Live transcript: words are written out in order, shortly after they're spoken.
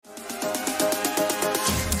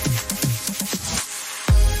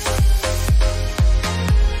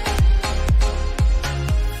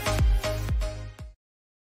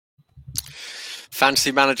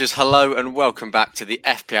Fantasy managers, hello and welcome back to the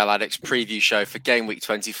FPL Addicts preview show for Game Week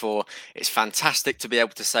 24. It's fantastic to be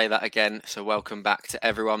able to say that again, so welcome back to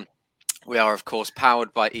everyone. We are, of course,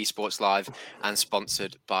 powered by Esports Live and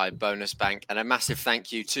sponsored by Bonus Bank. And a massive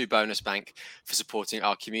thank you to Bonus Bank for supporting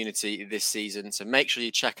our community this season. So make sure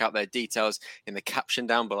you check out their details in the caption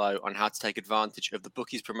down below on how to take advantage of the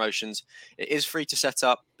bookies promotions. It is free to set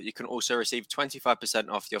up, but you can also receive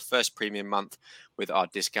 25% off your first premium month with our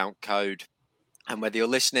discount code. And whether you're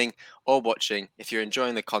listening or watching, if you're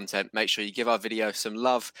enjoying the content, make sure you give our video some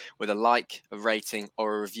love with a like, a rating,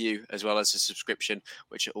 or a review, as well as a subscription,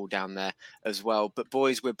 which are all down there as well. But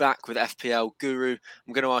boys, we're back with FPL Guru.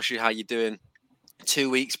 I'm going to ask you how you're doing. 2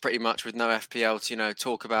 weeks pretty much with no FPL to,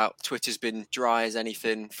 talk about. Twitter's been dry as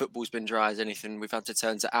anything. Football's been dry as anything. We've had to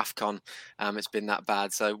turn to AFCON. It's been that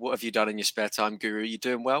bad. So what have you done in your spare time, Guru? You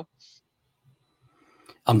doing well?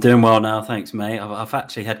 I'm doing well now, thanks, mate. I've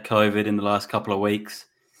actually had COVID in the last couple of weeks,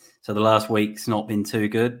 so the last week's not been too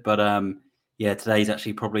good. But today's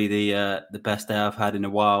actually probably the best day I've had in a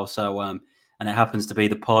while. So and it happens to be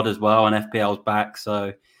the pod as well, and FPL's back.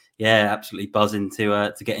 So yeah, absolutely buzzing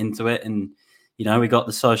to get into it. And we got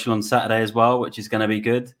the social on Saturday as well, which is going to be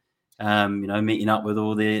good. Meeting up with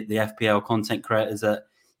all the FPL content creators that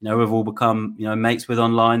we've all become mates with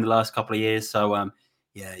online the last couple of years. So I'm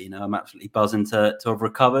absolutely buzzing to have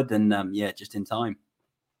recovered and just in time.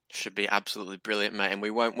 Should be absolutely brilliant, mate. And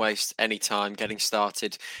we won't waste any time getting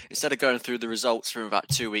started. Instead of going through the results from about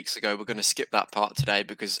 2 weeks ago, we're going to skip that part today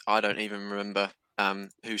because I don't even remember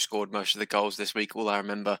who scored most of the goals this week. All I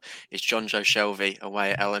remember is Jonjo Shelvey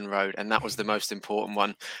away at Ellen Road, and that was the most important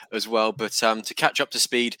one as well. But to catch up to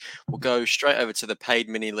speed, we'll go straight over to the paid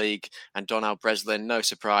mini league and Donald Breslin. No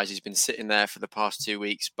surprise, he's been sitting there for the past 2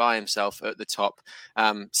 weeks by himself at the top.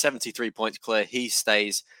 73 points clear. He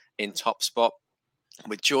stays in top spot,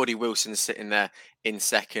 with Geordie Wilson sitting there in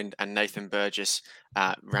second and Nathan Burgess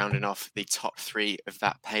rounding off the top three of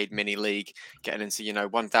that paid mini league, getting into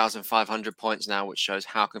 1,500 points now, which shows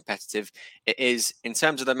how competitive it is. In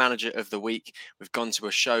terms of the manager of the week, we've gone to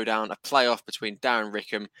a showdown, a playoff between Darren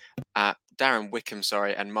Wickham,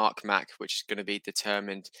 and Mark Mack, which is going to be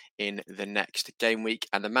determined in the next game week.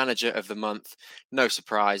 And the manager of the month, no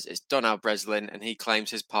surprise, is Donald Breslin, and he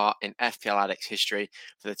claims his part in FPL Addicts history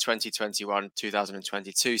for the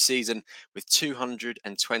 2021-2022 season with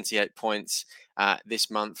 228 points this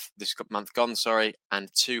month gone, and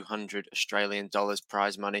 200 Australian dollars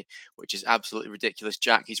prize money, which is absolutely ridiculous.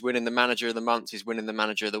 Jack, he's winning the manager of the month, he's winning the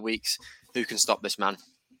manager of the weeks. Who can stop this man?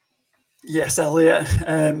 Yes, Elliot.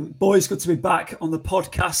 Boys, good to be back on the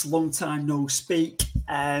podcast. Long time no speak.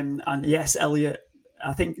 And yes, Elliot,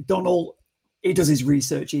 I think Donald, he does his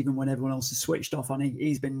research even when everyone else is switched off, and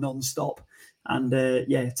he's been non-stop. And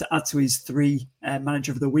to add to his three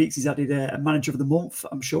manager of the weeks, he's added a manager of the month.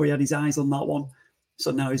 I'm sure he had his eyes on that one.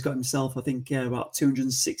 So now he's got himself, I think, about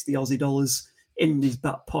 260 Aussie dollars in his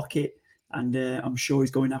back pocket. And I'm sure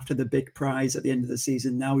he's going after the big prize at the end of the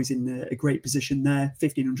season. Now he's in a great position there,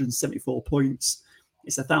 1,574 points.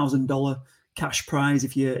 It's $1,000 cash prize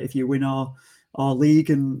if you win our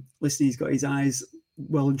league. And listen, he's got his eyes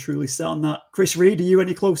well and truly set on that. Chris Reed, are you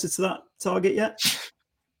any closer to that target yet?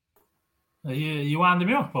 Are you winding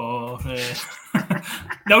me up or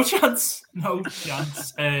no chance? No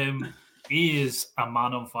chance. He is a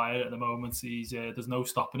man on fire at the moment. There's no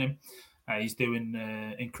stopping him. He's doing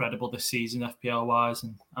incredible this season, FPL wise,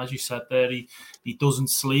 and as you said there, he doesn't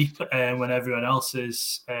sleep when everyone else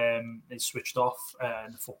is switched off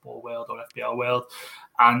in the football world or FPL world,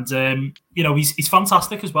 and he's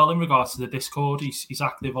fantastic as well in regards to the Discord. He's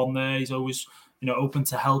active on there. He's always open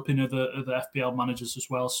to helping other FPL managers as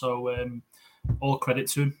well. So all credit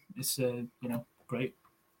to him. It's great.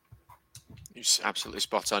 He's absolutely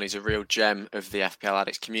spot on. He's a real gem of the FPL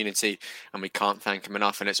Addicts community, and we can't thank him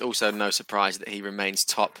enough. And it's also no surprise that he remains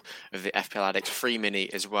top of the FPL Addicts free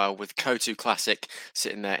mini as well, with Kotu Classic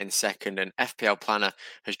sitting there in second, and FPL Planner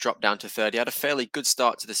has dropped down to third. He had a fairly good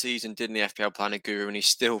start to the season, didn't the FPL Planner Guru? And he's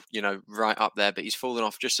still, right up there, but he's fallen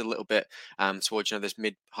off just a little bit towards, this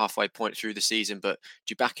halfway point through the season. But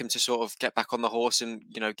do you back him to sort of get back on the horse and,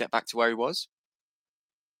 get back to where he was?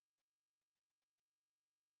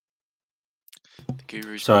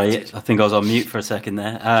 Sorry, I think I was on mute for a second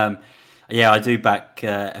there. I do back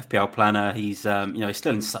FPL Planner. He's he's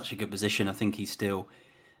still in such a good position. I think he's still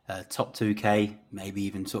top 2K, maybe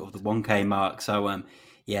even sort of the 1K mark. So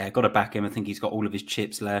got to back him. I think he's got all of his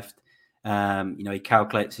chips left. He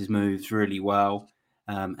calculates his moves really well.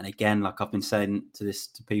 And again, like I've been saying to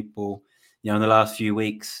people, in the last few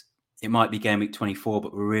weeks, it might be game week 24,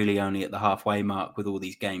 but we're really only at the halfway mark with all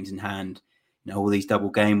these games in hand. all these double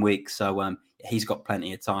game weeks. So he's got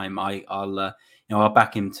plenty of time. I'll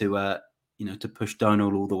back him to to push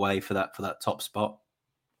Donald all the way for that top spot.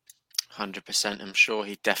 100%. I'm sure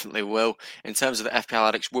he definitely will. In terms of the FPL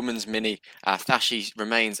Addicts Women's Mini, Thashi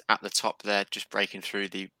remains at the top there, just breaking through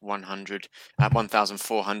the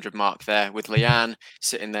 1,400 mark there, with Leanne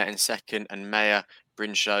sitting there in second and Maya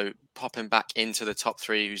Brinshow popping back into the top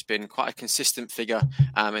three, who's been quite a consistent figure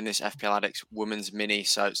in this FPL Addicts Women's Mini.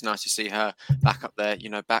 So it's nice to see her back up there,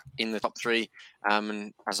 back in the top three.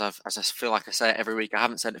 And as I feel like I say it every week, I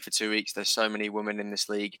haven't said it for 2 weeks. There's so many women in this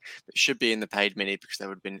league that should be in the paid mini, because there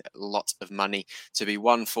would have been a lot of money to be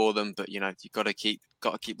won for them. But you've got to keep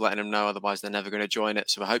letting them know, otherwise they're never going to join it.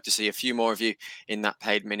 So I hope to see a few more of you in that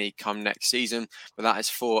paid mini come next season. But that is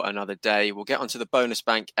for another day. We'll get onto the bonus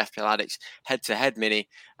bank FPL Addicts head-to-head mini.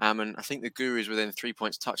 And I think the Guru is within 3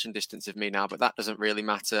 points touching distance of me now, but that doesn't really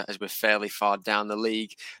matter as we're fairly far down the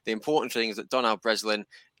league. The important thing is that Donald Breslin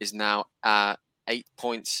is now 8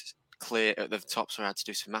 points clear at the top. So I had to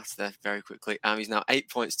do some maths there very quickly. He's now 8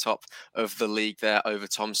 points top of the league there over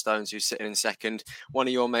Tom Stones, who's sitting in second. One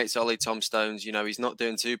of your mates, Ollie, Tom Stones, he's not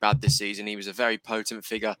doing too bad this season. He was a very potent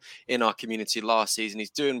figure in our community last season.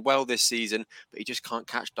 He's doing well this season, but he just can't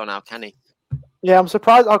catch Donald, can he? Yeah, I'm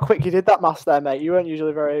surprised how quick you did that maths there, mate. You weren't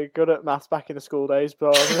usually very good at maths back in the school days,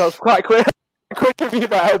 but I was quite quick. Quick of you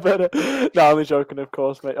there, but no, I'm only joking, of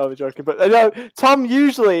course, mate. I'm only joking. But Tom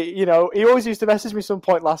usually, he always used to message me some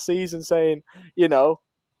point last season saying, he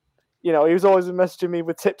was always messaging me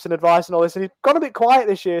with tips and advice and all this, and he's gone a bit quiet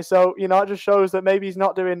this year. So, it just shows that maybe he's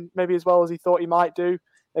not doing maybe as well as he thought he might do.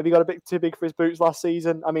 Maybe he got a bit too big for his boots last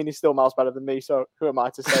season. I mean, he's still miles better than me, so who am I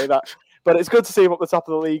to say that? But it's good to see him up the top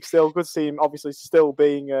of the league still. Good to see him, obviously, still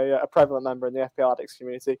being a prevalent member in the FPL Addicts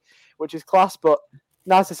community, which is class. But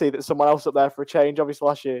nice to see that someone else up there for a change. Obviously,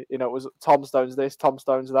 last year, it was Tom Stones this, Tom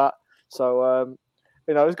Stones that. So,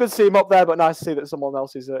 it was good to see him up there, but nice to see that someone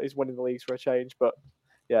else is winning the leagues for a change. But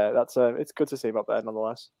yeah, that's it's good to see him up there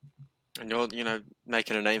nonetheless. And you're,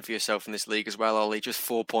 making a name for yourself in this league as well, Ollie. Just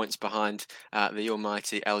 4 points behind the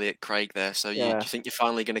almighty Elliot Craig there. So, do you think you're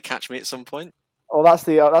finally going to catch me at some point? Oh, that's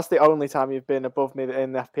the only time you've been above me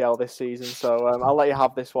in the FPL this season. So I'll let you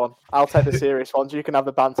have this one. I'll take the serious ones. You can have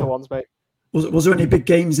the banter ones, mate. Was there any big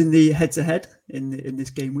games in the head-to-head in this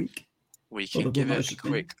game week? We can give it a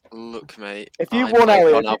quick look, mate. If you won,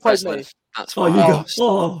 Elliot, if you played me. That's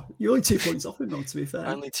you're only 2 points off him, though, to be fair.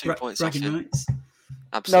 Only 2 points off him. Rights.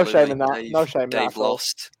 Absolutely. No shame in that. No shame in that. Dave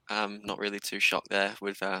lost. Not really too shocked there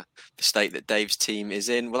with the state that Dave's team is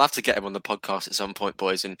in. We'll have to get him on the podcast at some point,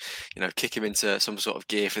 boys, and kick him into some sort of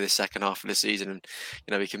gear for the second half of the season,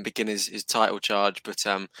 and we can begin his title charge. But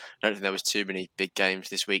I don't think there was too many big games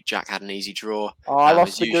this week. Jack had an easy draw. Oh, I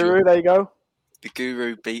lost the usual. Guru. There you go. The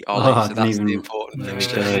Guru beat Ollie, so that's the important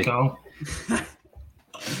thing. There you go.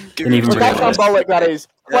 That's shambolic, that is.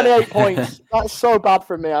 28 points. That's so bad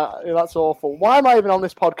for me. That's awful. Why am I even on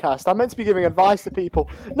this podcast? I'm meant to be giving advice to people.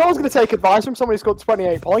 No one's going to take advice from somebody who's got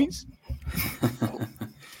 28 points.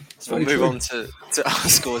 So we'll move on to our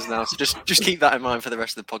scores now. So just keep that in mind for the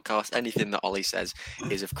rest of the podcast. Anything that Ollie says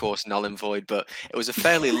is, of course, null and void. But it was a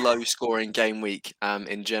fairly low-scoring game week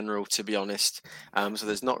in general, to be honest. So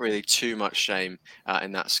there's not really too much shame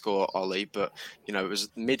in that score, Ollie. But it was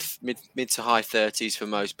mid to high 30s for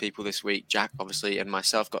most people this week. Jack, obviously, and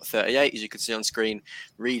myself got 38, as you can see on screen.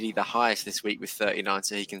 Reedy, the highest this week with 39,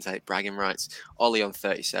 so he can take bragging rights. Ollie on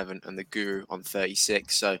 37, and the Guru on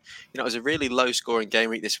 36. So it was a really low-scoring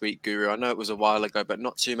game week this week. Guru, I know it was a while ago, but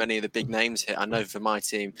not too many of the big names hit. I know for my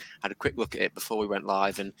team, I had a quick look at it before we went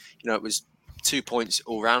live, and it was 2 points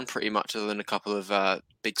all round pretty much, other than a couple of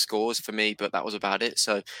big scores for me, but that was about it.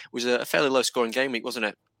 So it was a fairly low scoring game week, wasn't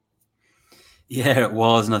it? Yeah, it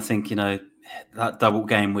was, and I think that double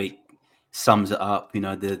game week sums it up.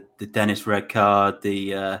 The Dennis red card,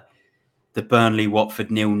 the Burnley Watford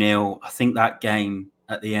 0-0. I think that game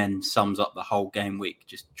at the end sums up the whole game week.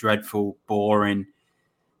 Just dreadful, boring.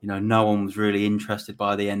 No one was really interested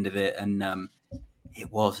by the end of it, and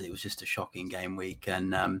it was just a shocking game week.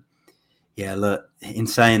 And look, in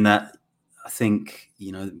saying that, I think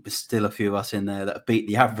there's still a few of us in there that beat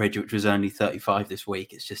the average, which was only 35 this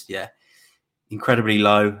week. It's just incredibly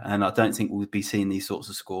low, and I don't think we'll be seeing these sorts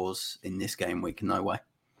of scores in this game week. No way.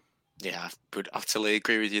 Yeah, I would utterly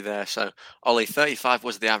agree with you there. So, Ollie, 35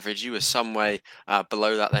 was the average. You were some way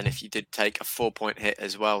below that then if you did take a 4-point hit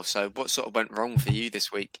as well. So what sort of went wrong for you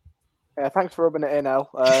this week? Yeah, thanks for rubbing it in, El.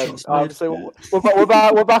 Obviously,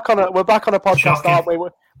 we're back on a podcast, shocking. Aren't we?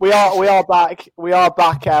 We are back. We are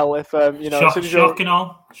back, El. If shocking,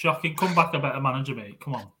 all shocking. Come back a better manager, mate.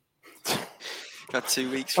 Come on. Had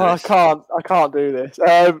 2 weeks. I can't do this.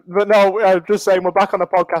 But no, I'm just saying we're back on the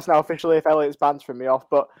podcast now officially. If Elliot's bantering me off,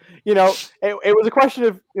 but it was a question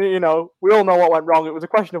of we all know what went wrong. It was a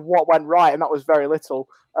question of what went right, and that was very little.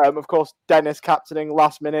 Of course, Dennis captaining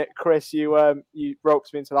last minute. Chris, you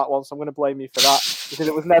roped me into that one, so I'm going to blame you for that because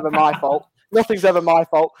it was never my fault. Nothing's ever my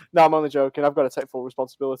fault. No, I'm only joking. I've got to take full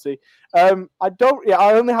responsibility. I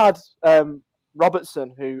only had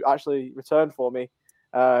Robertson, who actually returned for me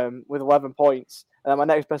with 11 points. And then my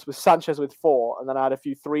next best was Sanchez with 4, and then I had a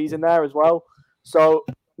few threes in there as well. So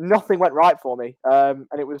nothing went right for me, and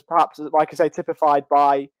it was perhaps, like I say, typified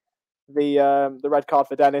by the red card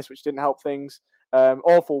for Dennis, which didn't help things.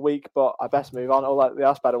 Awful week, but I best move on. Oh,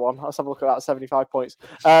 that's better one. Let's have a look at that 75 points.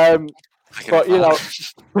 But you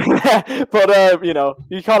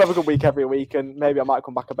can't have a good week every week, and maybe I might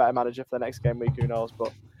come back a better manager for the next game week. Who knows?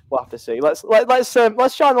 But we'll have to see. Let's shine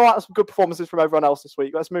the light on some good performances from everyone else this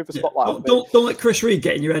week. Let's move the spotlight. On don't let Chris Reed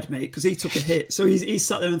get in your head, mate, because he took a hit. So he's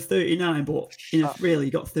sat there on 39, but really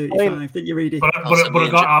got 35, didn't you, Reedy? But I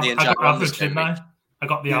got average, didn't I? I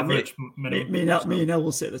got the average minimum. Me and El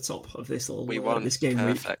will sit at the top of this little this game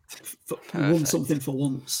Perfect. week. We won something for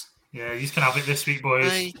once. Yeah, you can have it this week, boys.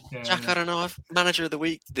 Hey, Jack, I don't know. I'm manager of the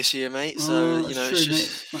week this year, mate. So it's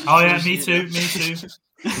just. Me too.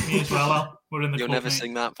 Me as well. We're in the. You'll never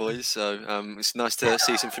sing that, boys. So it's nice to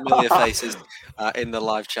see some familiar faces in the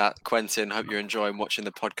live chat. Quentin, hope you're enjoying watching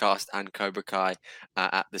the podcast and Cobra Kai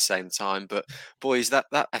at the same time. But boys, that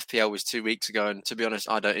FPL was 2 weeks ago, and to be honest,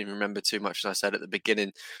 I don't even remember too much, as I said at the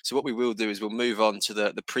beginning. So what we will do is we'll move on to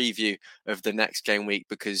the preview of the next game week,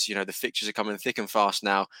 because the fixtures are coming thick and fast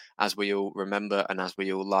now, as we all remember and as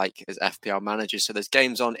we all like as FPL managers. So there's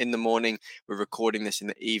games on in the morning. We're recording this in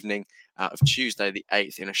the evening of Tuesday the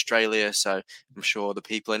 8th in Australia. So I'm sure the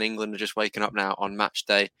people in England are just waking up now on match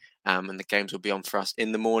day, and the games will be on for us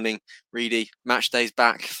in the morning. Reedy, match day's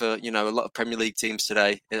back for a lot of Premier League teams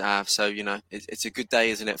today. So it's a good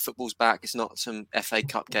day, isn't it? Football's back. It's not some FA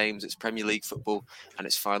Cup games. It's Premier League football, and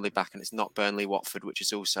it's finally back. And it's not Burnley Watford, which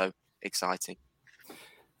is also exciting.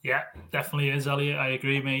 Yeah, definitely is, Elliot. I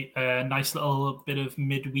agree, mate. Nice little bit of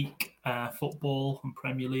midweek football and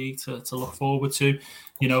Premier League to look forward to.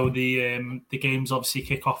 The games obviously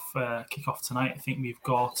kick off tonight. I think we've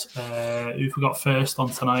got who've we got first on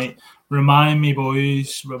tonight? Remind me,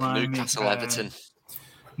 boys. Newcastle Everton.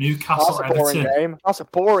 That's a boring game. That's a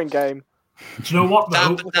boring game. Do you know what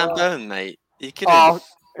though? Dan Burn, mate. You kidding?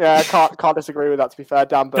 Yeah, I can't disagree with that, to be fair.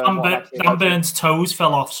 Dan Burn's toes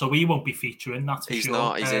fell off, so he won't be featuring, that's for sure. He's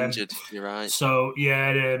not, he's injured, you're right. So,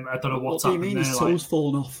 yeah, I don't know what's happening there. What do you mean his toes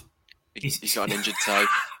fallen off? He's got an injured toe.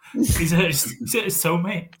 He's hit his toe,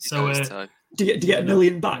 mate. So, do you get $1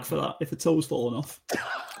 million back for that if the toe's fallen off?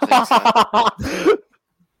 I think so.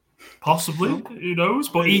 Possibly, who knows?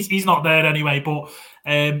 But he's not there anyway. But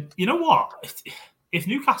you know what? If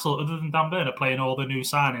Newcastle, other than Dan Burn, are playing all the new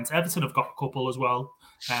signings, Everton have got a couple as well.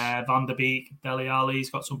 Van der Beek, Dele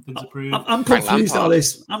Alli's got something to prove. I'm confused how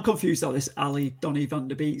this Ali Donny Van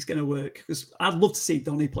der Beek's going to work, because I'd love to see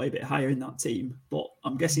Donny play a bit higher in that team, but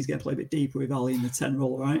I'm guessing he's going to play a bit deeper with Ali in the 10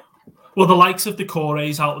 role, right? Well, the likes of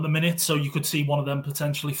Decore's out at the minute, so you could see one of them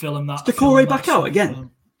potentially filling that. Is Decore back out again?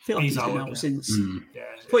 I feel like he's been out since. Yeah.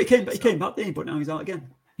 But he came back, didn't he? But now he's out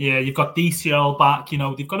again. Yeah, you've got DCL back.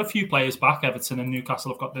 They've got a few players back. Everton and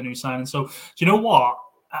Newcastle have got the new signing. So, do you know what?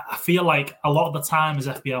 I feel like a lot of the time as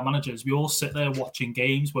FPL managers, we all sit there watching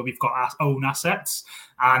games where we've got our own assets,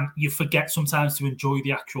 and you forget sometimes to enjoy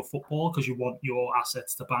the actual football because you want your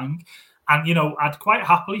assets to bang. And, I'd quite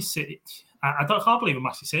happily sit... I can't believe I'm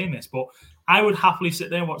actually saying this, but I would happily sit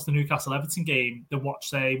there and watch the Newcastle-Everton game than watch,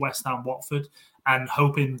 say, West Ham-Watford and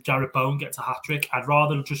hoping Jared Bowen gets a hat-trick. I'd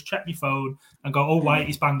rather just check my phone and go, oh, right,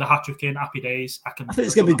 he's banged the hat-trick in, happy days. I think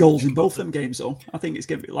it's going to be goals in both of them games, though. I think it's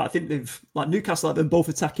going to be I think they've, Newcastle have been both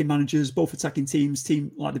attacking managers, both attacking teams. They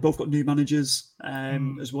both got new managers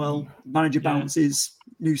as well. Manager bounces,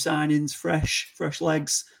 new signings, fresh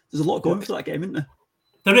legs. There's a lot going for that game, isn't there?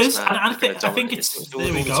 There is, and I think it's...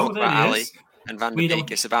 There we go, there he is. And Van der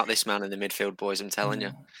Beek, it's about this man in the midfield, boys, I'm telling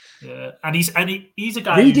you. Yeah, and he's a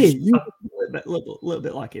guy you a little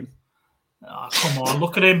bit like him. Oh, come on,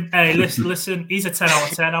 look at him. Hey, listen, he's a 10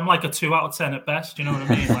 out of 10. I'm like a 2 out of 10 at best, you know what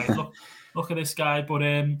I mean? Like, look at this guy. But,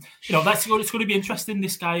 it's going to be interesting,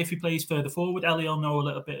 this guy, if he plays further forward. Ellie will know a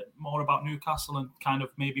little bit more about Newcastle and kind of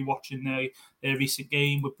maybe watching their recent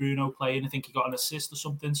game with Bruno playing. I think he got an assist or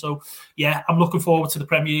something. So, yeah, I'm looking forward to the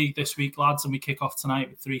Premier League this week, lads, and we kick off tonight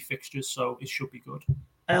with 3 fixtures, so it should be good.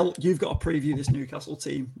 El, you've got to preview this Newcastle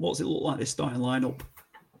team. What does it look like, this starting lineup?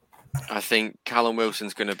 I think Callum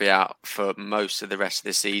Wilson's going to be out for most of the rest of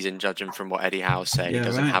the season, judging from what Eddie Howe's saying. He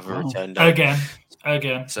doesn't have a return date.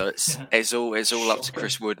 Again. So it's all up to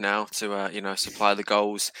Chris Wood now to supply the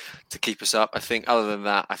goals to keep us up. I think other than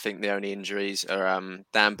that, I think the only injuries are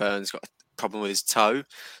Dan Burns got a problem with his toe.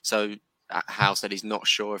 So Howe said he's not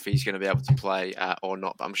sure if he's going to be able to play or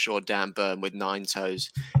not, but I'm sure Dan Burn with 9 toes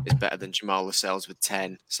is better than Jamal Lascelles with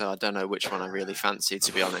 10. So I don't know which one I really fancy,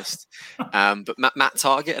 to be honest. But Matt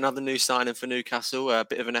Targett, another new signing for Newcastle, a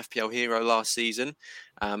bit of an FPL hero last season,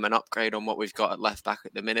 an upgrade on what we've got at left back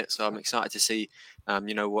at the minute. So I'm excited to see,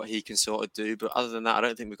 what he can sort of do. But other than that, I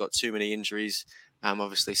don't think we've got too many injuries.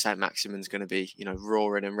 Obviously, St. Maximin's going to be,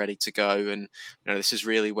 roaring and ready to go. And, this is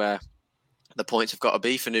really where the points have got to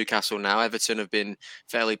be for Newcastle now. Everton have been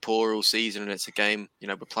fairly poor all season, and it's a game,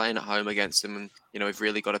 we're playing at home against them, and, we've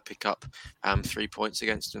really got to pick up 3 points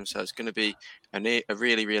against them. So it's going to be a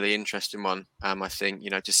really, really interesting one, I think,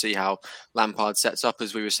 to see how Lampard sets up,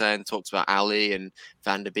 as we were saying, talked about Ali and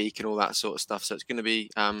Van der Beek and all that sort of stuff. So it's going to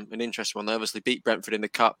be an interesting one. They obviously beat Brentford in the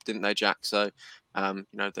Cup, didn't they, Jack? So,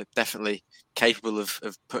 they're definitely capable of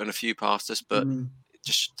putting a few past us, but it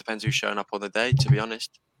just depends who's showing up on the day, to be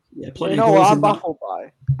honest. Yeah, you know what I'm baffled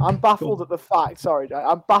by? I'm baffled at the fact. Sorry, Jack.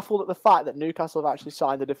 I'm baffled at the fact that Newcastle have actually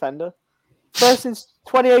signed a defender. First since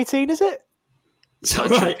 2018, is it?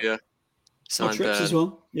 Signed right. Trippier. Signed Trips as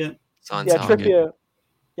well. Yeah. Signed Yeah, Target. Trippier.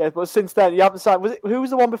 Yeah, but since then you haven't signed. Who was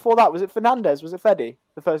the one before that? Was it Fernandez? Was it Fede?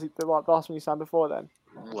 The last one you signed before then?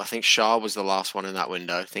 Well, I think Shah was the last one in that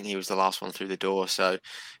window. I think he was the last one through the door. So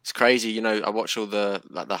it's crazy. I watch all the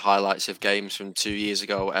highlights of games from 2 years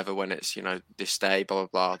ago or whatever, when it's, this day, blah,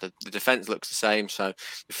 blah, blah. The defence looks the same. So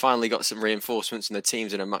we've finally got some reinforcements, and the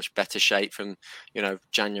team's in a much better shape from,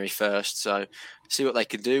 January 1st. So see what they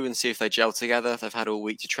can do and see if they gel together. They've had all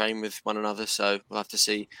week to train with one another. So we'll have to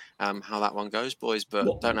see how that one goes, boys.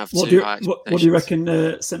 But don't have too high expectations. What do you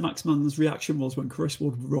reckon St. Maximin's reaction was when Chris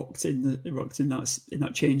Wood rocked in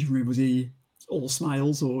that changing room? Was he all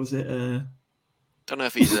smiles, or was it? Don't know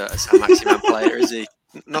if he's a St. Maximin player, is he?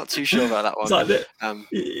 Not too sure about that one.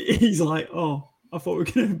 He's like, oh, I thought we were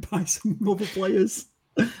going to buy some other players.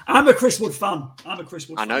 I'm a Chris Wood fan.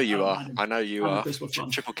 I know you are. I'm A Chris Wood fan.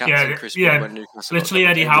 Triple captain Chris Wood when Newcastle. Literally,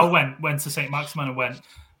 Eddie Howe went to St. Maximin and went,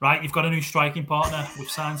 right, you've got a new striking partner. We've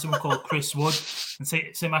signed someone called Chris Wood. And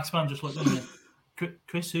St. Maximin just looked at him.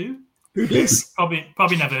 Chris who? Who is?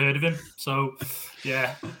 Probably never heard of him. So,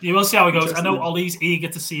 yeah, you will see how it goes. I know Ollie's eager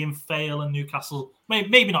to see him fail, and Newcastle,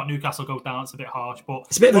 maybe not Newcastle go down. It's a bit harsh, but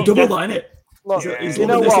it's a bit of a double, isn't it? Look, He's you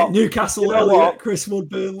know what? Newcastle, Elliot, Chris Wood,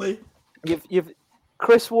 Burnley. You've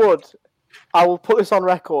Chris Wood. I will put this on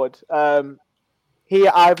record.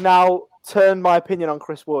 I've now turned my opinion on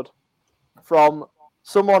Chris Wood from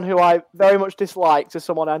someone who I very much dislike to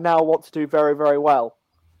someone I now want to do very, very well.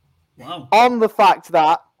 Wow. On the fact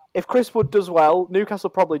that if Chris Wood does well, Newcastle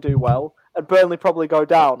probably do well, and Burnley probably go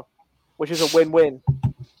down, which is a win-win.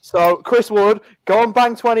 So, Chris Wood, go and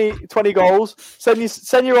bang 20 goals,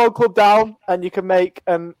 send your old club down, and you can make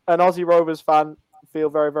an Aussie Rovers fan feel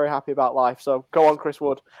very, very happy about life. So, go on, Chris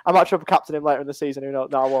Wood. I might try to captain him later in the season. Who knows?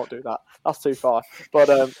 No, I won't do that. That's too far. But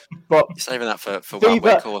you're saving that for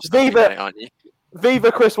one-way course, aren't you?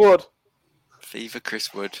 Viva Chris Wood. Viva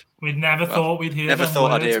Chris Wood. We'd never thought we'd hear Never them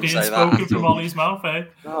thought I'd words hear him being say spoken that. from Ollie's mouth, eh?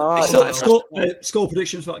 Score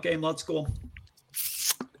predictions for that game, lads. Go on.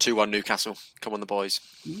 2-1 Newcastle. Come on, the boys.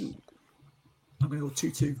 Ooh. I'm going to go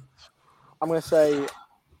 2-2. I'm going to say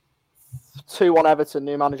 2-1 Everton,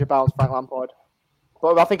 new manager bounce, Frank Lampard.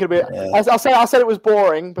 But I think it'll be. I said it was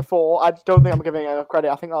boring before. I don't think I'm giving it enough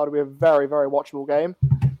credit. I think that would be a very, very watchable game.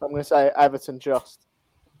 I'm going to say Everton just.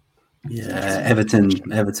 Yeah,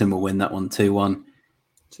 Everton will win that one 2-1.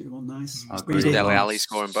 2-1, nice. Is Dele Alli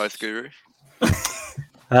scoring both, Guru?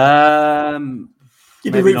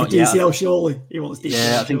 You'd be rooting for DCL, surely. He wants DCL.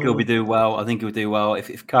 Yeah, I think he'll do well.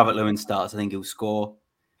 If Calvert-Lewin starts, I think he'll score.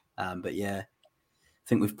 But yeah, I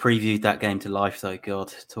think we've previewed that game to life, though.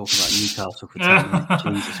 God, talking about Newcastle for 10 minutes.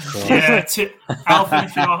 Jesus Christ. Yeah,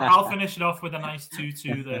 I'll finish it off with a nice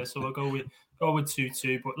 2-2 there. So we'll go with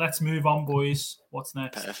 2-2. But let's move on, boys. What's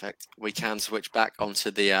next? Perfect. We can switch back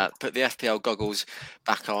onto the put the FPL goggles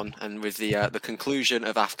back on, and with the conclusion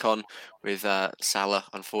of AFCON, with Salah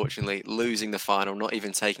unfortunately losing the final, not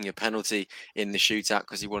even taking a penalty in the shootout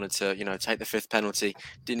because he wanted to, take the 5th penalty,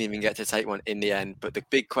 didn't even get to take one in the end. But the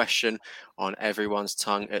big question on everyone's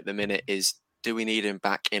tongue at the minute is, do we need him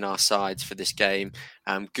back in our sides for this game?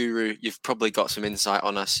 Guru, you've probably got some insight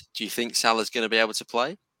on us. Do you think Salah's going to be able to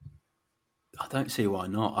play? I don't see why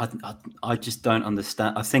not. I just don't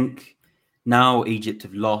understand. I think now Egypt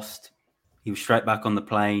have lost. He was straight back on the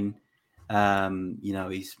plane.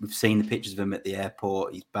 We've seen the pictures of him at the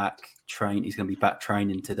airport. He's back trained. He's going to be back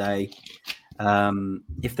training today.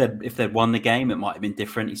 If they'd won the game, it might have been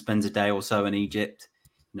different. He spends a day or so in Egypt,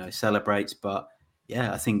 celebrates. But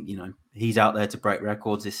yeah, I think he's out there to break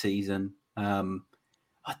records this season.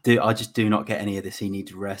 I just do not get any of this. He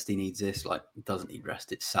needs rest. He needs this. He doesn't need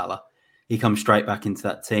rest. It's Salah. He comes straight back into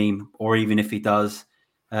that team, or even if he does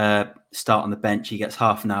start on the bench, he gets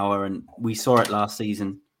half an hour. And we saw it last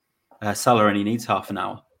season. Salah only needs half an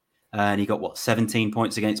hour, and he got 17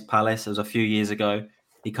 points against Palace. It was a few years ago.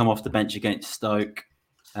 He come off the bench against Stoke.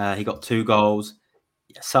 He got 2 goals.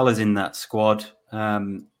 Yeah, Salah's in that squad.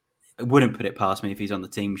 I wouldn't put it past me if he's on the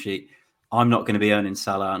team sheet. I'm not going to be owning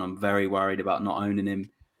Salah, and I'm very worried about not owning him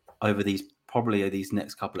over these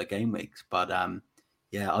next couple of game weeks. But I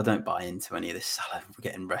don't buy into any of this Salah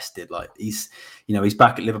getting rested. He's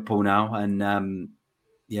back at Liverpool now, and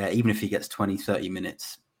even if he gets 20, 30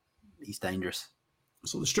 minutes, he's dangerous.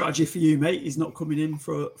 So the strategy for you, mate, is not coming in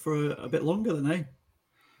for a bit longer than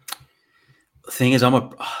The thing is,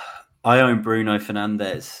 I own Bruno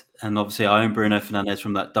Fernandes, and obviously I own Bruno Fernandes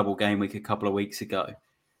from that double game week a couple of weeks ago.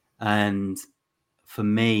 And for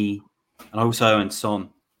me, and I also own Son,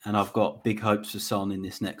 and I've got big hopes for Son in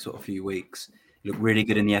this next sort of few weeks. He looked really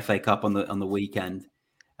good in the FA Cup on the weekend.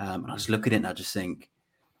 And I just look at it and I just think,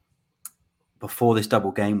 before this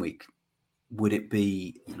double game week, would it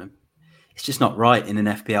be, it's just not right in an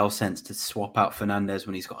FPL sense to swap out Fernandes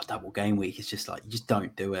when he's got a double game week. It's just you just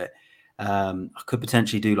don't do it. I could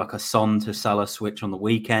potentially do a Son to Salah switch on the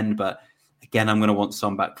weekend, but again, I'm going to want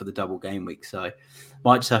Son back for the double game week. So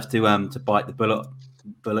might just have to bite the bullet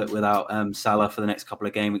without Salah for the next couple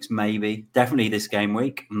of game weeks, maybe. Definitely this game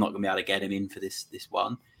week. I'm not going to be able to get him in for this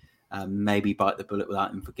one. Maybe bite the bullet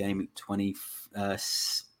without him for game week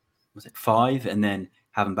 5, and then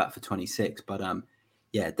have him back for 26. But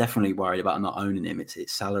definitely worried about not owning him.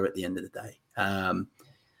 It's Salah at the end of the day.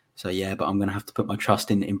 But I'm going to have to put my trust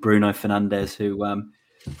in Bruno Fernandes, who, I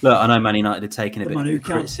know Man United are taking a bit of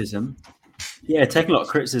criticism. Yeah, taking a lot of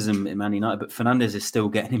criticism in Man United, but Fernandes is still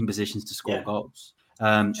getting in positions to score goals.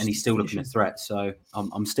 And he's still looking a threat. So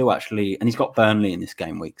I'm still actually, and he's got Burnley in this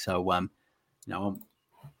game week. So, I'm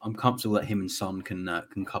comfortable that him and Son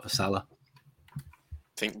can cover Salah.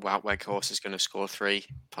 I think Weghorst is going to score 3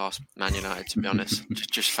 past Man United, to be honest.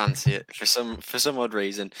 just fancy it for some odd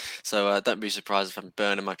reason. So don't be surprised if I'm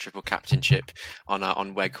burning my triple captainship on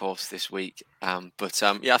Weghorst this week. I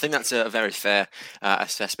think that's a very fair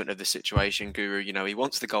assessment of the situation, Guru. He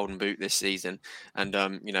wants the golden boot this season, and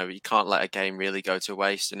you can't let a game really go to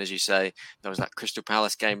waste. And as you say, there was that Crystal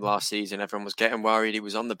Palace game last season. Everyone was getting worried. He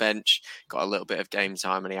was on the bench, got a little bit of game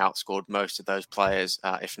time, and he outscored most of those players,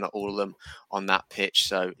 if not all of them, on that pitch.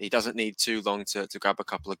 So he doesn't need too long to grab a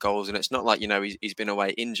couple of goals. And it's not like, he's been away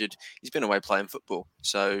injured. He's been away playing football.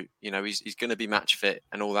 So, he's going to be match fit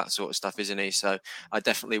and all that sort of stuff, isn't he? So I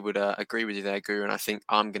definitely would agree with you there, Guru. And I think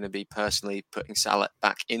I'm going to be personally putting Salah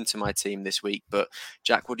back into my team this week. But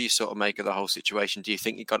Jack, what do you sort of make of the whole situation? Do you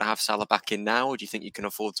think you've got to have Salah back in now? Or do you think you can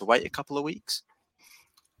afford to wait a couple of weeks?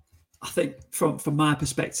 I think from my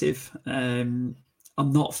perspective,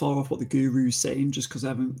 I'm not far off what the Guru's saying, just because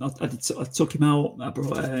I took him out. I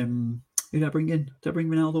brought who did I bring in? Did I bring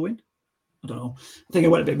Ronaldo in? I don't know. I think I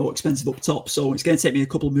went a bit more expensive up top, so it's going to take me a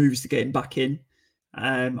couple of moves to get him back in.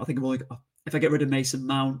 I think if I get rid of Mason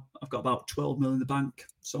Mount, I've got about 12 million in the bank,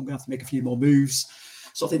 so I'm going to have to make a few more moves.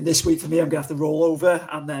 So I think this week for me, I'm going to have to roll over,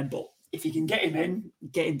 but if you can get him in,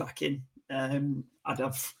 get him back in.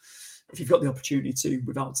 If you've got the opportunity to,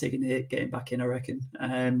 without taking a hit, get him back in, I reckon.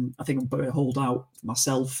 I think I'm going to hold out for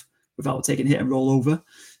myself without taking a hit and roll over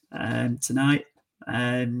tonight.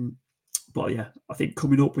 I think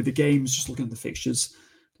coming up with the games, just looking at the fixtures,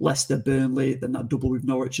 Leicester, Burnley, then that double with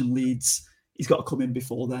Norwich and Leeds, he's got to come in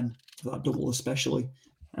before then, for that double especially.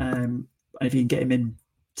 And if you can get him in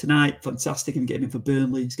tonight, fantastic. If you can get him in for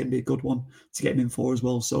Burnley, it's going to be a good one to get him in for as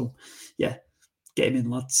well. So, get him in,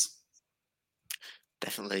 lads.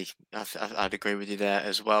 Definitely, I'd agree with you there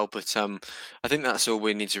as well. But I think that's all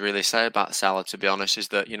we need to really say about Salah, to be honest, is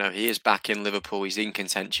that, he is back in Liverpool. He's in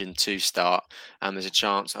contention to start. And there's a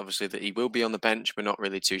chance, obviously, that he will be on the bench. We're not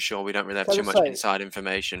really too sure. We don't really have too much inside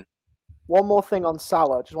information. One more thing on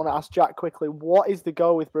Salah. Just want to ask Jack quickly, what is the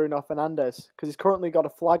go with Bruno Fernandes? Because he's currently got a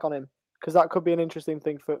flag on him. Because that could be an interesting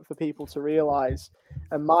thing for people to realise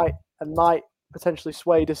and might potentially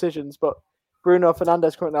sway decisions. But Bruno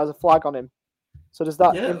Fernandes currently has a flag on him. So does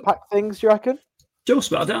that impact things, do you reckon? Just,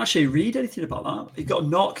 but I didn't actually read anything about that. He got a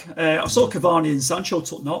knock. I saw Cavani and Sancho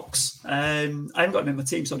took knocks. I haven't got him in my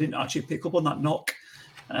team, so I didn't actually pick up on that knock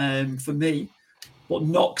for me. But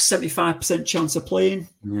Knox 75% chance of playing.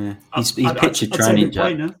 Yeah, he's picture training,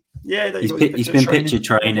 Jack. Yeah, he's been picture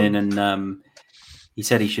training, and he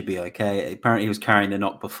said he should be okay. Apparently, he was carrying the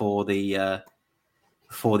knock before the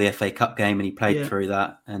FA Cup game, and he played through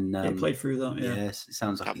that. And he played through that. Yeah, it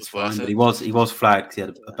sounds like that he's was fine. But he was flagged because he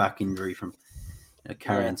had a back injury from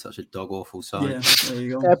carrying such a dog awful side. Yeah, there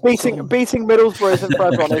you go. Beating Middlesbrough isn't for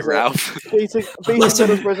everyone, is it? Beating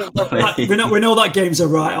Middlesbrough isn't for everyone. We know that game's a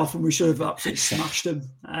write-off, and we should have absolutely smashed them.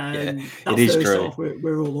 It is true. Off,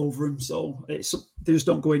 we're all over them, so they just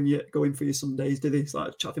don't go in for you some days, do they? It's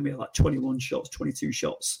like, I think we had like 21 shots, 22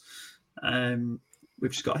 shots.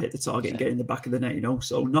 We've just got to hit the target and get in the back of the net,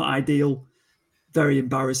 So not ideal. Very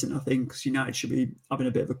embarrassing, I think, because United should be having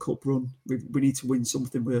a bit of a cup run. We need to win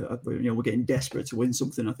something. We're getting desperate to win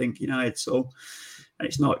something, I think, United. So, and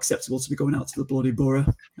it's not acceptable to be going out to the bloody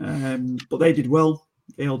Borough. But they did well.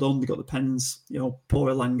 They held on. They got the pens.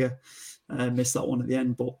 Poor Elanga missed that one at the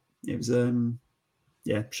end, but it was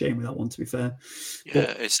shame with that one, to be fair.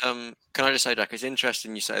 Yeah, it's can I just say, Jack, it's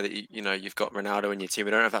interesting you say that you've got Ronaldo in your team. I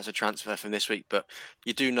don't know if that's a transfer from this week, but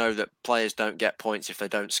you do know that players don't get points if they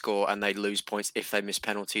don't score, and they lose points if they miss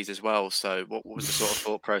penalties as well. So what was the sort of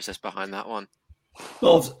thought process behind that one?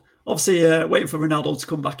 Well, obviously waiting for Ronaldo to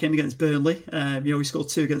come back in against Burnley. He scored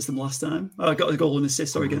 2 against them last time. I got a goal and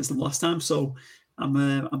assist against them last time, so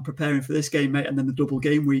I'm preparing for this game, mate, and then the double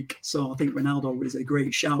game week. So I think Ronaldo is a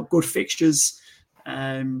great shout. Good fixtures.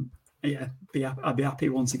 I'd be happy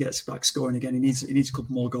once he gets back scoring again. He needs a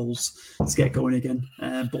couple more goals to get going again.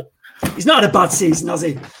 But he's not had a bad season, has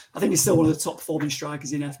he? I think he's still one of the top performing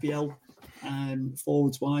strikers in FPL,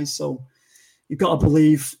 forwards wise. So you've got to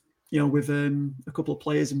believe, with a couple of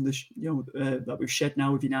players in that we've shed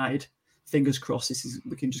now with United. Fingers crossed,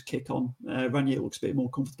 we can just kick on. Ranieri looks a bit more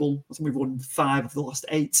comfortable. I think we've won 5 of the last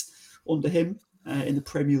 8 under him in the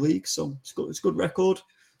Premier League. So it's a good record.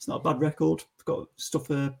 It's not a bad record. We've got stuff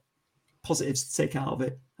positives to take out of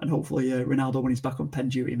it. And hopefully Ronaldo, when he's back on pen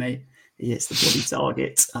duty, mate, he hits the bloody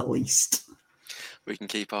target at least. We can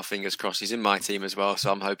keep our fingers crossed. He's in my team as well,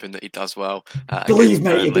 so I'm hoping that he does well. Believe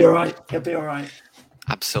me, he'll be all right. He'll be all right.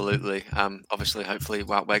 Absolutely. Obviously, hopefully,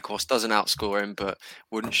 Wout Weghorst doesn't outscore him, but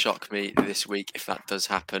wouldn't shock me this week if that does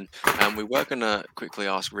happen. We were going to quickly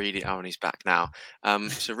ask Reedy how he's back now.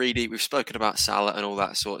 So, Reedy, we've spoken about Salah and all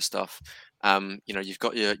that sort of stuff. You've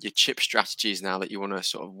got your chip strategies now that you want to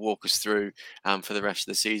sort of walk us through for the rest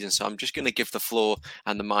of the season. So I'm just going to give the floor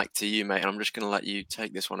and the mic to you, mate, and I'm just going to let you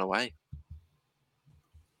take this one away.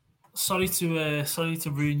 Sorry to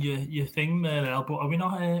ruin your thing there, El, but are we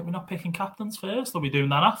not picking captains first? Are we doing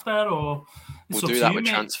that after, or we'll do that with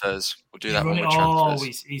transfers? We'll do that with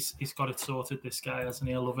transfers. He's got it sorted, this guy, hasn't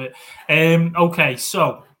he? I love it. Okay,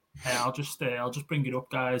 so I'll just bring it up,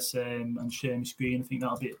 guys, and share my screen. I think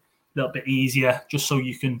that'll be a little bit easier, just so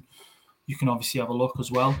you can obviously have a look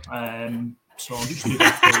as well. So I'll just do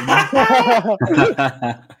that.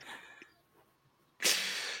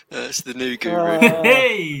 That's the new guru.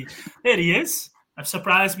 Hey, there he is. I've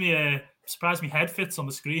surprised me head fits on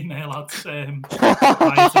the screen there, lads. Right,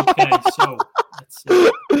 okay, so let's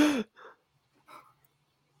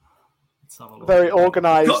have a look. Very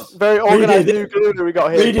organised new guru we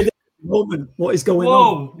got here. Moment, what is going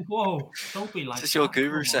on? Whoa! Don't be like. This is your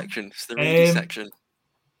guru section. It's the Reedy section.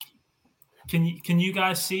 Can you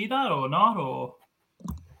guys see that or not? Or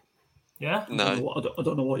yeah? No, I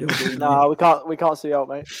don't know what you're doing. No, we can't see out,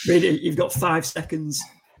 mate. Reedy, you've got 5 seconds.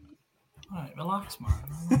 All right, relax,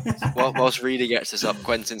 man. Whilst Reedy gets us up,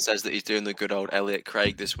 Quentin says that he's doing the good old Elliot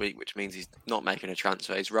Craig this week, which means he's not making a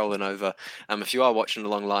transfer. He's rolling over. If you are watching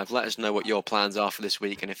along live, let us know what your plans are for this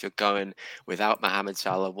week, and if you're going without Mohamed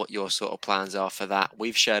Salah, what your sort of plans are for that.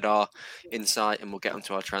 We've shared our insight, and we'll get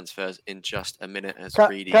onto our transfers in just a minute. As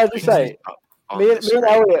Reedy, can I just say, me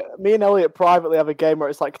and Elliot privately have a game where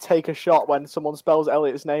it's like take a shot when someone spells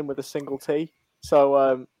Elliot's name with a single T.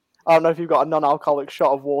 So I don't know if you've got a non-alcoholic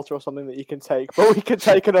shot of water or something that you can take, but we can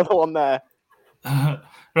take another one there.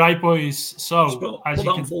 Right, boys. So as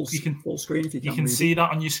you can full screen if you can see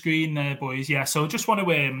that on your screen there, boys. Yeah. So just want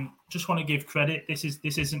to give credit. This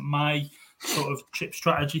isn't my sort of chip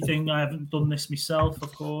strategy thing. I haven't done this myself,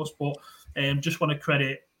 of course, but just want to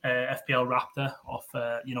credit FPL Raptor off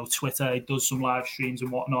Twitter. He does some live streams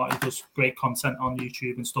and whatnot. He does great content on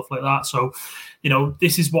YouTube and stuff like that. So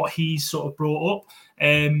this is what he's sort of brought up.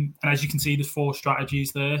 And as you can see, there's 4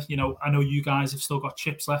 strategies there. I know you guys have still got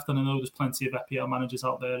chips left, and I know there's plenty of FPL managers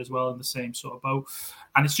out there as well in the same sort of boat.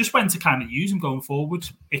 And it's just when to kind of use them going forward.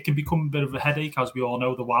 It can become a bit of a headache, as we all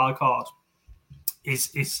know. The wild card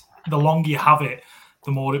is the longer you have it,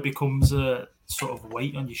 the more it becomes a sort of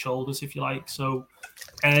weight on your shoulders, if you like. So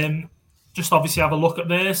just obviously have a look at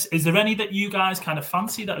this. Is there any that you guys kind of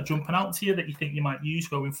fancy that are jumping out to you that you think you might use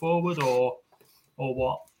going forward, or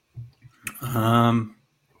what?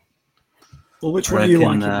 Well, which one are you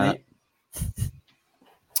liking, mate?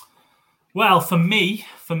 Well, for me,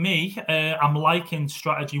 I'm liking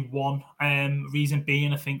strategy 1. Reason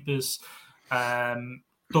being, I think there's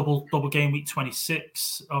double game week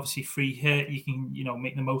 26. Obviously, free hit. You can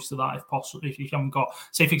make the most of that if possible. If you haven't got,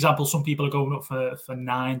 say for example, some people are going up for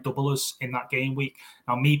 9 doublers in that game week.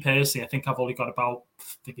 Now, me personally, I think I've only got about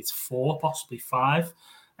 4, possibly 5.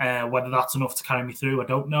 Whether that's enough to carry me through, I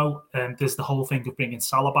don't know. There's the whole thing of bringing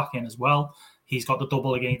Salah back in as well. He's got the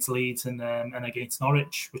double against Leeds and against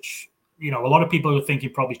Norwich, which a lot of people are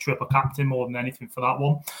thinking probably triple captain more than anything for that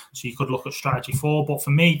one. So you could look at strategy 4. But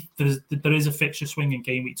for me, there is a fixture swing in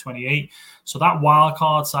game week 28. So that wild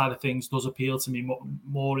card side of things does appeal to me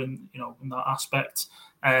more in that aspect.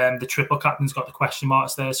 The triple captain's got the question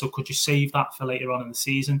marks there. So could you save that for later on in the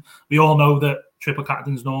season? We all know that triple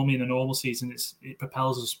captains normally in a normal season, it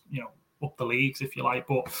propels us, up the leagues, if you like.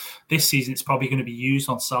 But this season, it's probably going to be used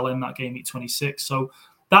on Salah in that game week 26. So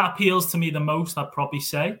that appeals to me the most, I'd probably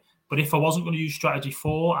say. But if I wasn't going to use strategy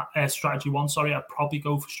 1, I'd probably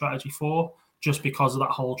go for strategy 4 just because of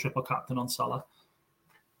that whole triple captain on Salah.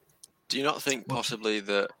 Do you not think possibly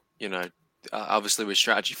that, obviously with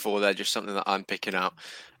strategy 4, they're just something that I'm picking out.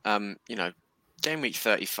 Game week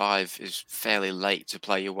 35 is fairly late to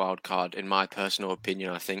play your wild card, in my personal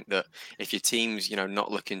opinion. I think that if your team's,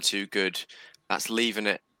 not looking too good, that's leaving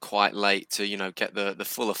it quite late to get the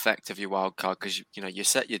full effect of your wild card, because you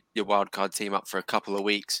set your wild card team up for a couple of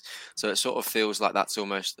weeks, so it sort of feels like that's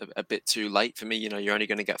almost a bit too late for me. You're only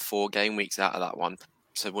going to get 4 game weeks out of that one.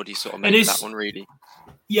 So what do you sort of make of that one, really?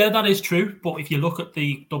 Yeah, that is true. But if you look at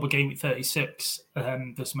the double game week 36,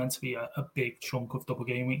 there's meant to be a big chunk of double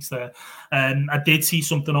game weeks there. I did see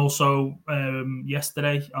something also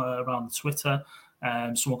yesterday around Twitter.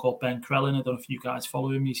 Someone called Ben Krellin. I don't know if you guys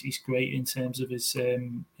follow him. He's great in terms of his,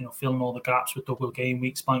 filling all the gaps with double game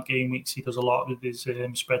weeks, blank game weeks. He does a lot with his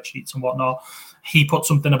spreadsheets and whatnot. He put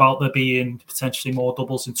something about there being potentially more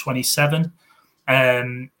doubles in 27.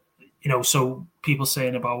 So people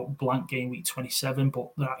saying about blank game week 27, but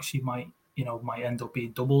there actually might end up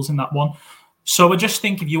being doubles in that one. So I just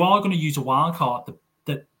think if you are going to use a wild card,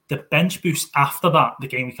 the bench boost after that, the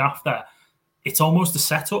game week after, it's almost a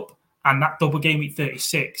setup. And that double game week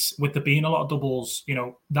 36, with there being a lot of doubles,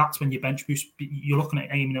 that's when your bench boost, you're looking at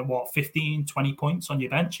aiming at 15, 20 points on your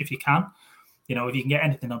bench if you can. If you can get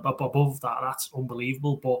anything above that, that's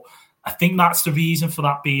unbelievable. But I think that's the reason for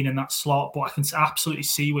that being in that slot. But I can absolutely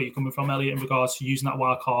see where you're coming from, Elliot, in regards to using that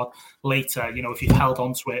wild card later. If you've held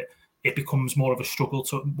onto it, it becomes more of a struggle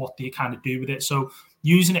to what do you kind of do with it. So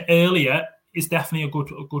using it earlier is definitely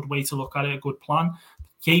a good way to look at it, a good plan.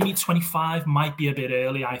 Game week 25 might be a bit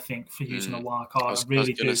early, I think, for using a wild card. I was going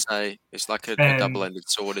to say, it's like a double-ended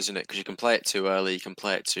sword, isn't it? Because you can play it too early, you can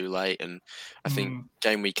play it too late. And I think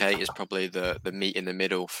game week 8 is probably the meat in the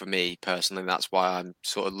middle for me, personally. That's why I'm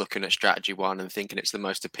sort of looking at strategy 1 and thinking it's the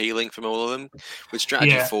most appealing from all of them. With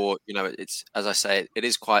strategy 4, it's, as I say, it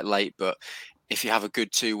is quite late, but if you have a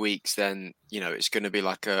good 2 weeks, then, it's going to be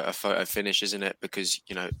like a photo finish, isn't it? Because,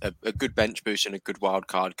 a good bench boost and a good wild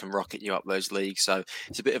card can rocket you up those leagues. So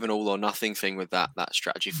it's a bit of an all or nothing thing with that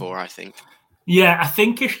strategy 4, I think. Yeah, I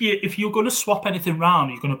think if you're going to swap anything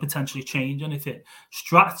around, you're going to potentially change anything.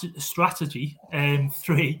 Strategy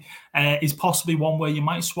 3 is possibly one where you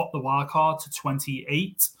might swap the wild card to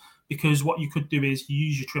 28, because what you could do is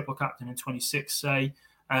use your triple captain in 26, say.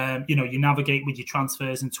 You navigate with your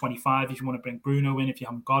transfers in 25 if you want to bring Bruno in, if you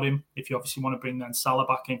haven't got him. If you obviously want to bring then Salah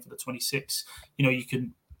back in for the 26, you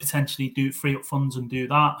can potentially free up funds and do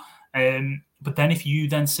that. But then if you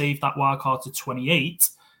then save that wild card to 28,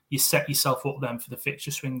 you set yourself up then for the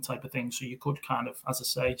fixture swing type of thing. So you could kind of, as I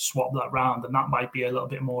say, swap that round, and that might be a little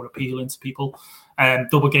bit more appealing to people.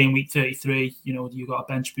 Double game week 33, you got a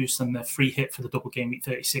bench boost and the free hit for the double game week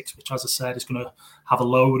 36, which, as I said, is going to have a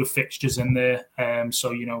load of fixtures in there.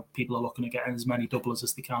 So people are looking at getting as many doublers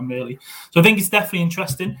as they can, really. So I think it's definitely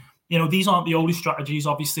interesting. These aren't the only strategies,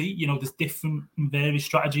 obviously. There's different and various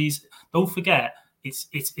strategies. Don't forget,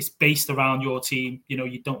 it's based around your team.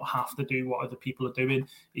 You don't have to do what other people are doing.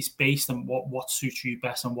 It's based on what suits you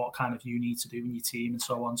best and what kind of you need to do in your team and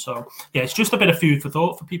so on. So yeah, it's just a bit of food for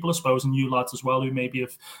thought for people, I suppose, and you lads as well, who maybe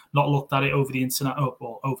have not looked at it over the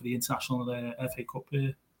international FA Cup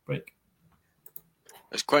break.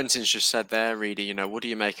 As Quentin's just said there, Reedy, what do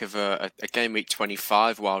you make of a game week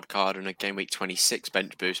 25 wild card and a game week 26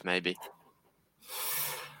 bench boost, maybe?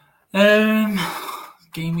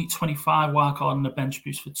 Game week 25 wildcard and a bench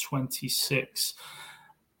boost for 26.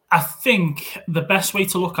 I think the best way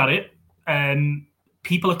to look at it,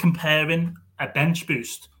 people are comparing a bench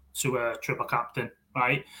boost to a triple captain,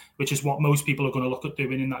 right? Which is what most people are going to look at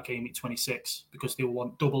doing in that game week 26 because they'll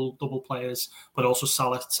want double players, but also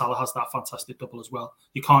Salah has that fantastic double as well.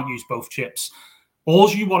 You can't use both chips. All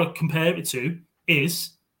you want to compare it to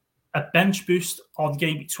is a bench boost on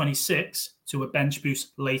game week 26 to a bench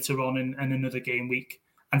boost later on in another game week.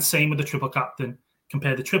 And same with the triple captain.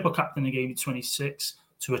 Compare the triple captain in game week 26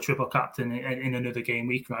 to a triple captain in another game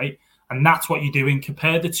week, right? And that's what you're doing.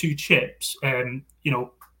 Compare the two chips,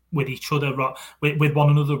 with each other, with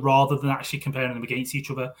one another, rather than actually comparing them against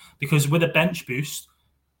each other. Because with a bench boost,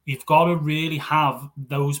 you've got to really have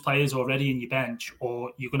those players already in your bench,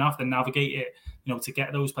 or you're going to have to navigate it, to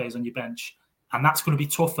get those players on your bench. And that's going to be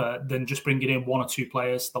tougher than just bringing in one or two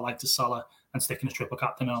players, the likes of Salah, and sticking a triple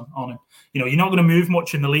captain on him. You're not going to move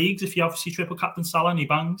much in the leagues if you obviously triple captain Salah and he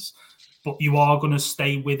bangs, but you are going to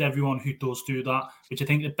stay with everyone who does do that, which I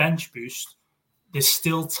think the bench boost, there's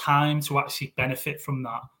still time to actually benefit from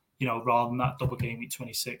that, rather than that double game week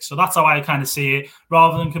 26. So that's how I kind of see it.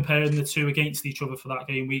 Rather than comparing the two against each other for that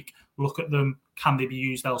game week, look at them. Can they be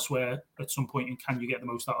used elsewhere at some point, and can you get the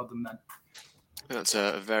most out of them then? That's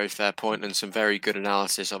a very fair point and some very good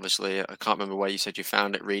analysis. Obviously, I can't remember where you said you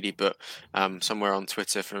found it, Reedy, but somewhere on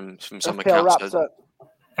Twitter from some FPL accounts. Raptor.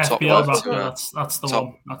 FPL Raptor, that's the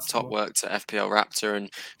one. That's top work to FPL Raptor, and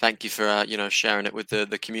thank you for sharing it with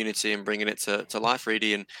the community and bringing it to life,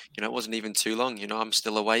 Reedy. And it wasn't even too long. I'm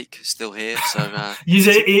still awake, still here. So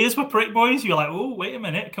your ears were prick, boys. You're like, oh, wait a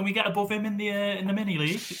minute, can we get above him in the mini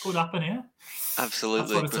league? It could happen here.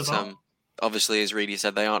 Absolutely, but obviously, as Reedy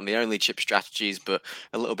said, they aren't the only chip strategies, but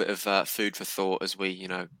a little bit of food for thought as we,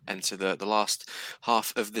 enter the last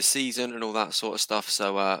half of the season and all that sort of stuff.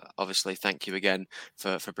 So, obviously, thank you again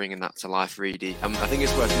for bringing that to life, Reedy. I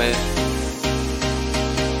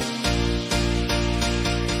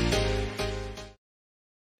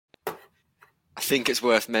think it's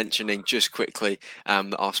worth mentioning just quickly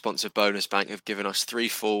that our sponsor Bonus Bank have given us 3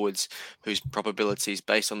 forwards whose probabilities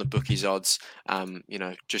based on the bookies odds,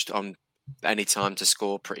 just on any time to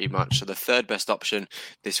score pretty much. So the third best option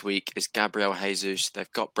this week is Gabriel Jesus. They've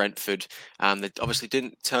got Brentford. They obviously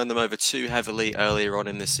didn't turn them over too heavily earlier on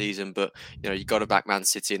in the season, but you got to back Man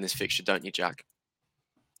City in this fixture, don't you, Jack?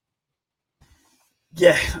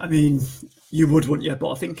 Yeah, I mean, you would, wouldn't you?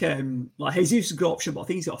 But I think Jesus is a good option, but I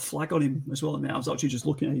think he's got a flag on him as well. I was actually just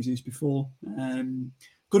looking at Jesus before.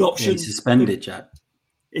 Good option. Yeah, he's suspended, Jack.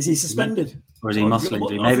 Is he suspended? Or is he muscle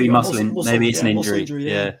injury? Maybe muscle. Maybe it's an injury.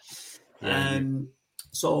 Yeah.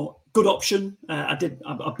 So good option. I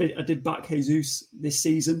did back Jesus this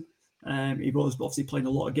season. He was obviously playing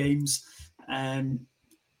a lot of games. What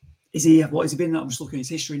has he been? I'm just looking at his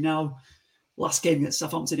history now. Last game against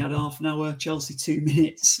Southampton, he had half an hour. Chelsea 2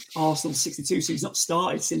 minutes. Arsenal 62. So he's not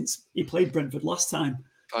started since he played Brentford last time.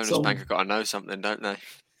 Bonus Bank have got to know something, don't they?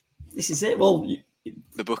 This is it. Well,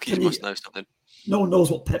 the bookies must know something. No one knows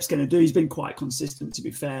what Pep's going to do. He's been quite consistent, to be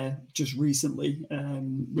fair, just recently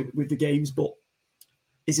with the games. But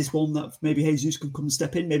is this one that maybe Jesus can come and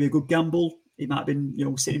step in? Maybe a good gamble. He might have been,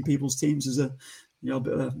 sitting people's teams as a,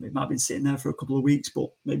 it might have been sitting there for a couple of weeks, but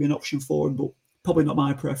maybe an option for him. But probably not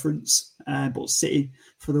my preference. But City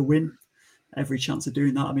for the win. Every chance of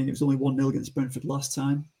doing that. I mean, it was only 1-0 against Brentford last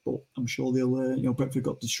time, but I'm sure they'll, Brentford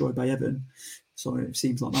got destroyed by Everton. So it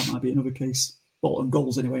seems like that might be another case. But on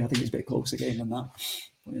goals anyway, I think it's a bit closer game than that.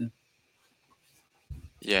 But,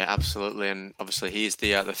 Yeah, absolutely. And obviously he's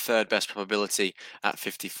the third best probability at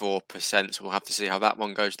 54%. So we'll have to see how that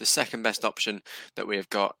one goes. The second best option that we have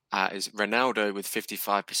got is Ronaldo with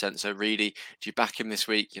 55%. So Reedy, do you back him this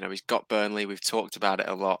week? He's got Burnley. We've talked about it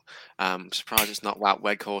a lot. I'm surprised it's not Wout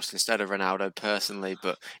Weghorst instead of Ronaldo personally,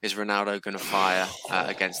 but is Ronaldo going to fire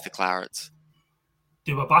against the Clarets?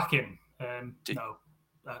 Do I back him? No,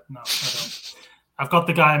 I don't. I've got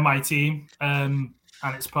the guy in my team, and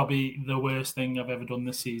it's probably the worst thing I've ever done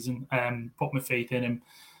this season. Put my faith in him.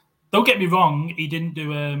 Don't get me wrong, he didn't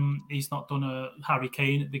do. He's not done a Harry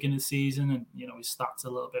Kane at the beginning of the season, and his stats are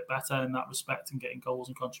a little bit better in that respect and getting goals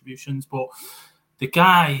and contributions. But the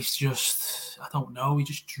guy's just, I don't know, he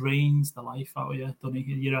just drains the life out of you, doesn't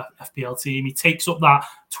he? You're a FPL team. He takes up that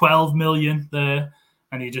 12 million there,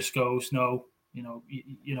 and he just goes, no.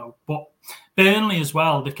 But Burnley as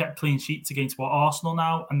well, they've kept clean sheets against Arsenal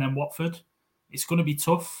now and then Watford. It's going to be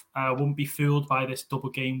tough. I wouldn't be fooled by this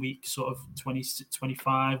double game week sort of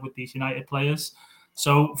 20-25 with these United players.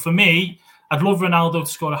 So for me, I'd love Ronaldo to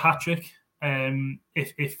score a hat-trick.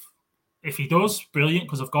 If he does, brilliant,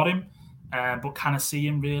 because I've got him. But can I see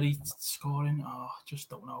him really scoring? Oh, I just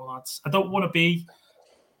don't know, lads. I don't want to be...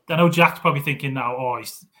 I know Jack's probably thinking now,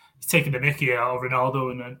 he's taking the mickey out of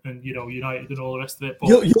Ronaldo and United and all the rest of it. But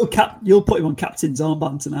you'll put him on captain's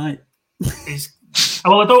armband tonight.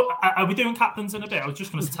 Well, are we doing captains in a bit? I was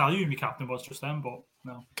just going to tell you who my captain was just then, but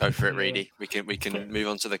no. Go for it, Reedy. We can move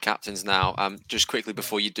on to the captains now. Just quickly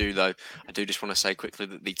before you do, though, I do just want to say quickly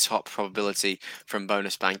that the top probability from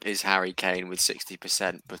Bonus Bank is Harry Kane with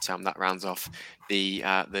 60%. But that rounds off the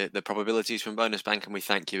probabilities from Bonus Bank, and we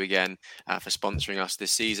thank you again for sponsoring us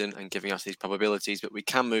this season and giving us these probabilities. But we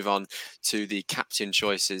can move on to the captain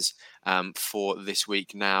choices for this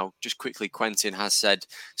week now. Just quickly, Quentin has said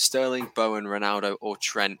Sterling, Bowen, Ronaldo, or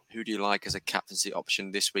Trent. Who do you like as a captaincy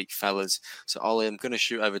option this week, fellas? So Ollie, I'm going to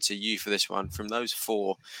shoot over to you for this one. From those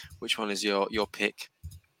four, which one is your pick?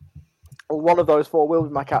 Well, one of those four will be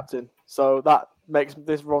my captain, so that makes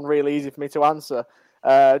this run really easy for me to answer.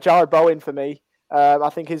 Jarrod Bowen for me. I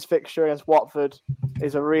think his fixture against Watford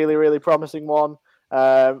is a really, really promising one.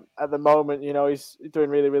 At the moment, he's doing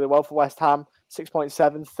really, really well for West Ham.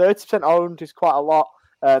 6.7, 30% owned is quite a lot.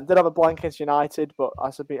 Did have a blank against United, but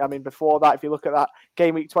before that, if you look at that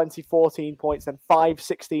game week 20, 14 points, then 5,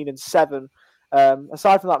 16, and 7.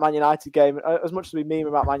 Aside from that Man United game, as much as we meme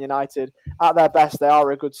about Man United, at their best, they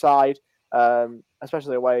are a good side,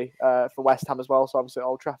 especially away for West Ham as well. So obviously at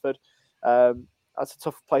Old Trafford, that's a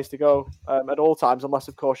tough place to go at all times, unless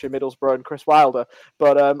of course you're Middlesbrough and Chris Wilder.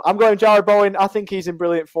 But I'm going Jarrod Bowen. I think he's in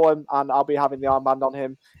brilliant form, and I'll be having the armband on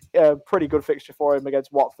him. Pretty good fixture for him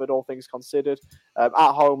against Watford, all things considered, at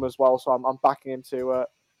home as well. So I'm backing him to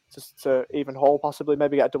even haul, possibly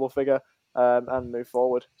maybe get a double figure and move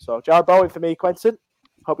forward. So Jarrod Bowen for me, Quentin.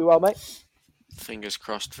 Hope you're well, mate. Fingers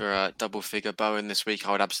crossed for a double figure Bowen this week.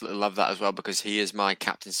 I would absolutely love that as well, because he is my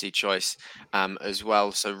captaincy choice as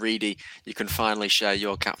well. So Reedy, you can finally share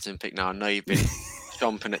your captain pick now. I know you've been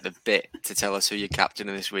chomping at the bit to tell us who you're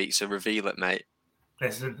captaining this week, so reveal it, mate.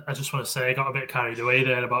 Listen, I just want to say I got a bit carried away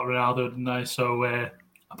there about Ronaldo, didn't I? So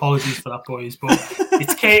apologies for that, boys. But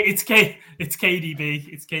it's KDB.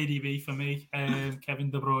 It's KDB for me.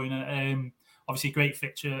 Kevin De Bruyne. Obviously, great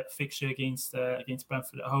fixture against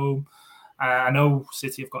Brentford at home. I know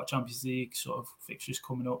City have got Champions League sort of fixtures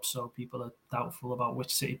coming up, so people are doubtful about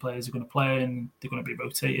which City players are going to play, and they're going to be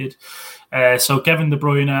rotated. So Kevin De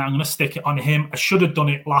Bruyne, I'm going to stick it on him. I should have done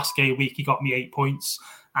it last game week. He got me 8 points,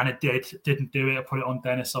 and it didn't do it. I put it on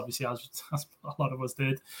Dennis, obviously, as a lot of us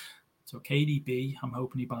did. So KDB, I'm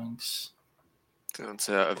hoping he bangs. That's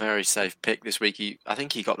a very safe pick this week. I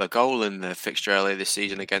think he got the goal in the fixture earlier this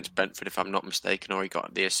season against Brentford, if I'm not mistaken, or he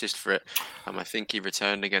got the assist for it. I think he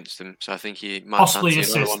returned against them, so I think he might possibly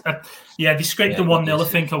assist. They scraped the 1-0, I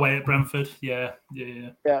think, away at Brentford. Yeah.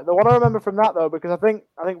 The one I remember from that though, because I think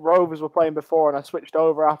Rovers were playing before, and I switched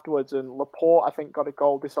over afterwards, and Laporte I think got a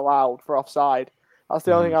goal disallowed for offside. That's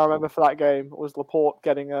the only thing I remember for that game, was Laporte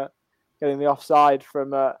getting the offside from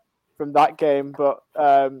that game. But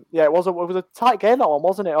it was a tight game, that one,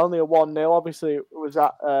 wasn't it? Only a 1-0. Obviously, it was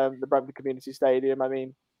at the Brentford Community Stadium. I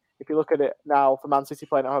mean, if you look at it now, for Man City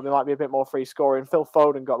playing at home, there might be a bit more free scoring. Phil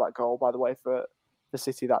Foden got that goal, by the way, for the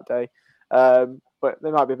City that day. But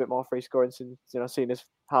there might be a bit more free scoring since, seeing as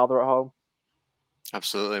how they're at home.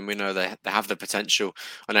 Absolutely, and we know they have the potential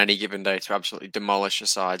on any given day to absolutely demolish a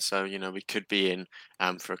side. So, we could be in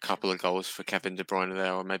for a couple of goals for Kevin De Bruyne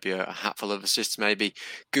there, or maybe a hatful of assists maybe.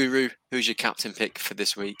 Guru, who's your captain pick for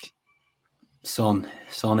this week? Son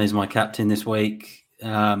is my captain this week.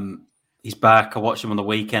 He's back. I watched him on the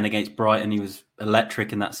weekend against Brighton. He was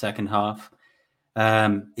electric in that second half.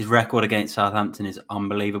 His record against Southampton is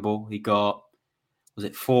unbelievable. He got,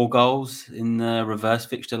 4 goals in the reverse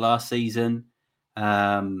fixture last season.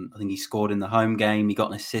 I think he scored in the home game. He got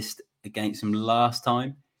an assist against him last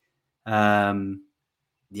time.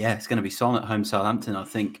 It's going to be Son at home Southampton.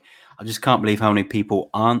 I just can't believe how many people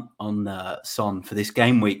aren't on Son for this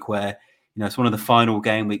game week, where it's one of the final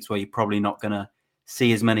game weeks where you're probably not going to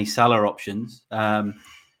see as many Salah options.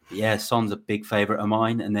 Son's a big favourite of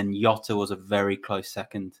mine, and then Jota was a very close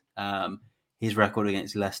second. His record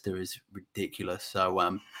against Leicester is ridiculous.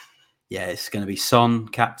 So it's going to be Son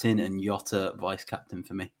captain and Jota vice captain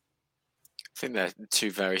for me. I think they're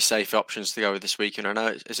two very safe options to go with this week. And I know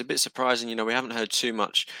it's a bit surprising, we haven't heard too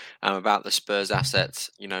much about the Spurs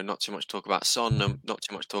assets, not too much talk about Son, not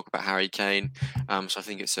too much talk about Harry Kane. So I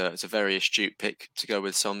think it's a very astute pick to go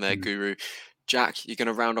with Son there, Guru. Jack, you're going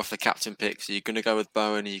to round off the captain picks. Are you going to go with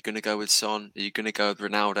Bowen? Are you going to go with Son? Are you going to go with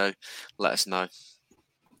Ronaldo? Let us know.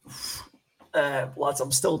 Lads,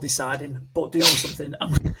 I'm still deciding, but do you know something?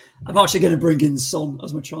 I'm actually going to bring in Son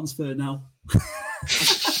as my transfer now.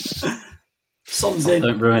 Son's in.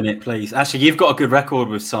 Don't ruin it, please. Actually, you've got a good record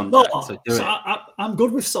with Son. No, Jack, so do it. I I'm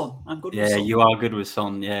good with Son. Yeah, you are good with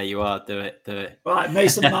Son. Yeah, you are. Do it. Right,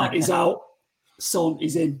 Mason Mount is out. Son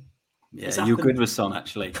is in. Yeah, you're good with Son,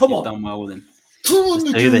 actually. Come You've on. done well with him. Come on,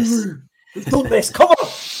 Let's do this. We've done this. Come on.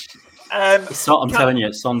 I'm telling you,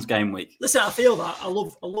 it's Son's game week. Listen, I feel that. I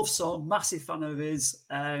love Son. Massive fan of his.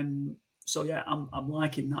 So yeah, I'm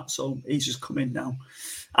liking that. So he's just come in now.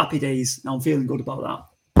 Happy days. Now I'm feeling good about that.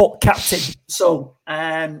 But captain. So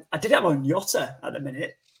I did have on Jota at the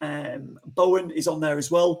minute. Bowen is on there as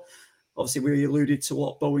well. Obviously, we alluded to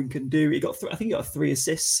what Bowen can do. He got, I think, he got 3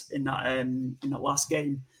 assists in that last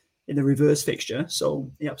game in the reverse fixture.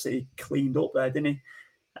 So he absolutely cleaned up there, didn't he?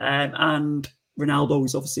 And Ronaldo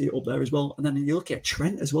is obviously up there as well. And then you look at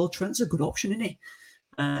Trent as well. Trent's a good option, isn't he?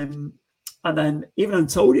 And then even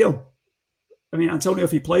Antonio. I mean, Antonio,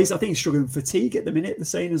 if he plays, I think he's struggling with fatigue at the minute. They're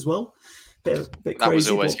saying as well. Bit that crazy, was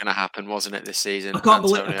always going to happen, wasn't it, this season? I can't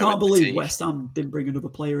believe West Ham didn't bring another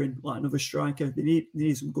player in, like another striker. They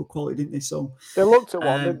need some good quality, didn't they? So they looked at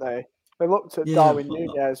one, didn't they? They looked at Darwin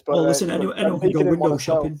Nunez. But listen, anyone can go window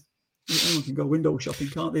shopping. Anyone can go window shopping,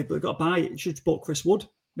 can't they? But they've got to buy it. Should have bought Chris Wood.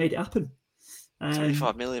 Made it happen.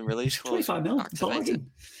 25 million release clause. 25 million. Bargain.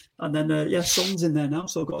 And then Son's in there now.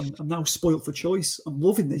 So I'm now spoilt for choice. I'm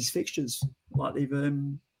loving these fixtures like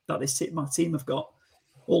my team have got.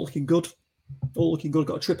 All looking good.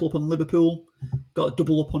 Got a triple up on Liverpool. Got a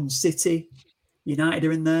double up on City. United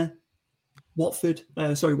are in there.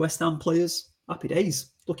 West Ham players. Happy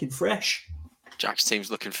days. Looking fresh. Jack's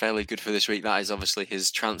team's looking fairly good for this week. That is obviously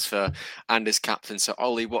his transfer and his captain. So,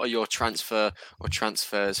 Ollie, what are your transfers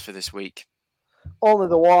for this week? Only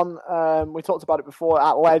the one. We talked about it before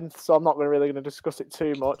at length, so I'm not really going to discuss it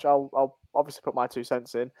too much. I'll obviously put my 2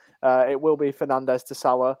 cents in. It will be Fernandes to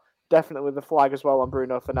Salah. Definitely with the flag as well on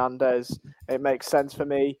Bruno Fernandes. It makes sense for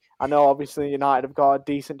me. I know obviously United have got a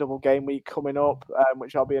decent double game week coming up,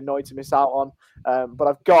 which I'll be annoyed to miss out on. But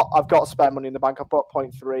I've got spare money in the bank. I've got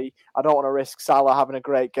 0.3. I don't want to risk Salah having a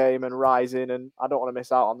great game and rising, and I don't want to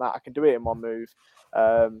miss out on that. I can do it in one move.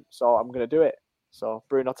 So I'm going to do it. So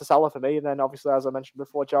Bruno to Salah for me, and then obviously, as I mentioned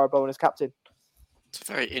before, Jarrod Bowen as captain. It's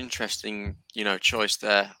a very interesting, choice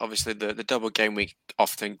there. Obviously, the double game week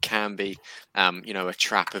often can be, a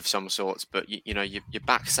trap of some sorts. But you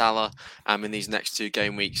back Salah in these next 2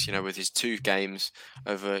 game weeks, with his 2 games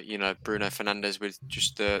over, Bruno Fernandes with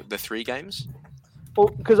just the 3 games. Well,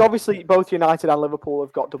 because obviously both United and Liverpool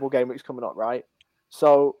have got double game weeks coming up, right?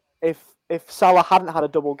 So if Salah hadn't had a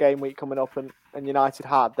double game week coming up and United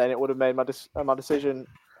had, then it would have made my decision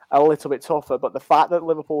a little bit tougher. But the fact that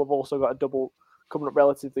Liverpool have also got a double coming up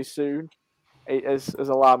relatively soon, it has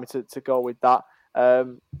allowed me to go with that. A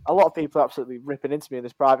lot of people are absolutely ripping into me in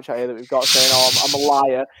this private chat here that we've got saying, I'm a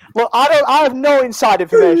liar. Well, I have no inside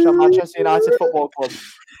information on Manchester United Football Club.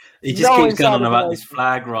 He just keeps going on about this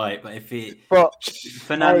flag, right? But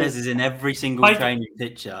Fernandes is in every single training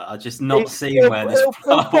picture, I'm just not seeing where this.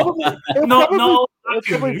 Not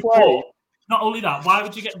only that, why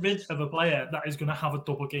would you get rid of a player that is going to have a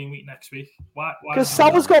double game week next week? Why? Because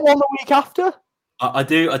Salah's got one the week after. I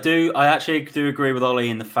do. I actually do agree with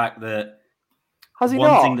Ollie in the fact that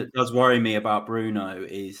one thing that does worry me about Bruno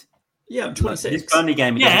is 26. This Burnley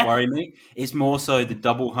game doesn't worry me. It's more so the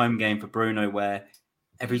double home game for Bruno, where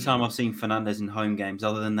every time I've seen Fernandes in home games,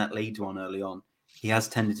 other than that Leeds one early on, he has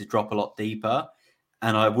tended to drop a lot deeper.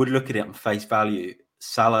 And I would look at it on face value.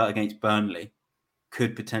 Salah against Burnley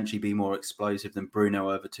could potentially be more explosive than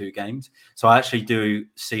Bruno over 2 games. So I actually do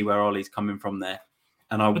see where Ollie's coming from there.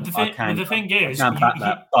 And I can back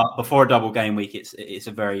that. But before a double game week, it's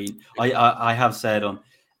a very. I have said on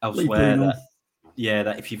elsewhere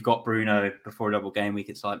that if you've got Bruno before a double game week,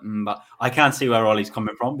 it's like. But I can see where Ollie's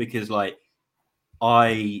coming from because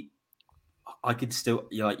I could still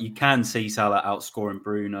you can see Salah outscoring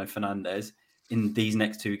Bruno Fernandes in these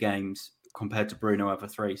next 2 games compared to Bruno over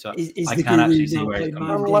 3. So I can actually see where he's coming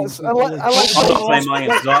from. I'm not playing my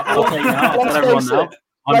games. I'll tell you now. I'll tell everyone now.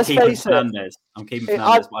 I'm keeping Fernandes. But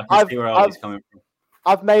I can see where Ollie's coming from.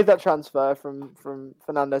 I've made that transfer from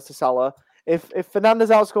Fernandes to Salah. If Fernandes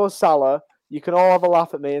outscores Salah, you can all have a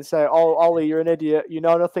laugh at me and say, "Oh, Ollie, you're an idiot. You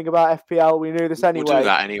know nothing about FPL. We knew this anyway." We'll do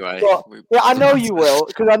that anyway. But, I know you will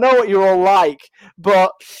because I know what you're all like.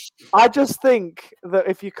 But I just think that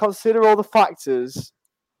if you consider all the factors,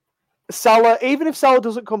 Salah, even if Salah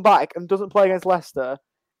doesn't come back and doesn't play against Leicester,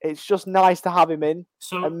 it's just nice to have him in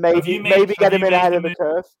and maybe get him in ahead of the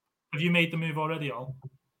curve. Have you made the move already, Ol?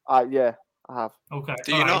 Yeah, I have. Okay.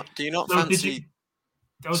 Do you not fancy?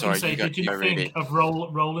 I was going to say, did you think of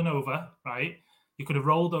rolling over, right? You could have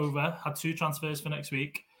rolled over, had 2 transfers for next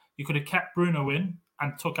week. You could have kept Bruno in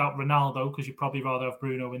and took out Ronaldo, because you'd probably rather have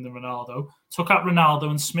Bruno in than Ronaldo, took out Ronaldo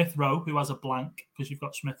and Smith Rowe, who has a blank because you've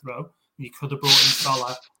got Smith Rowe, you could have brought in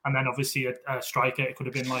Salah, and then obviously a striker. It could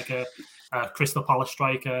have been like a Crystal Palace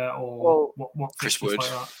striker or what Chris Wood. like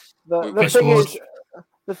that.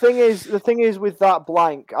 The thing is with that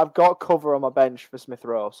blank, I've got cover on my bench for Smith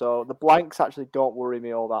Rowe, so the blanks actually don't worry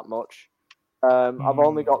me all that much. I've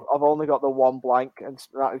only got the one blank, and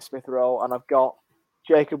that is Smith Rowe, and I've got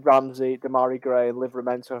Jacob Ramsey, Damari Gray, and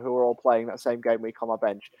Livramento, who are all playing that same game week on my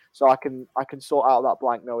bench, so I can sort out that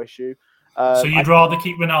blank, no issue. So you'd rather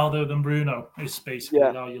keep Ronaldo than Bruno? Is basically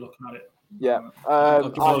how you're looking at it. Yeah. I'll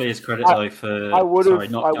give Ollie his credit though for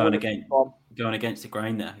going against the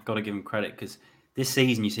grain there. Got to give him credit because this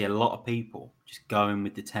season you see a lot of people just going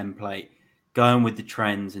with the template, going with the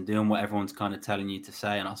trends, and doing what everyone's kind of telling you to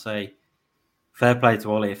say. And I'll say, fair play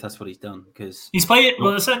to Ollie if that's what he's done, because he's playing.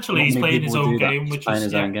 Well, essentially, he's playing his own game, which is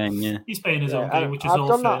his own game. Yeah, he's playing his own game, which is I've all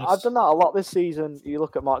done fairness. that. I've done that a lot this season. You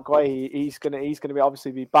look at Mark Guay; he's gonna be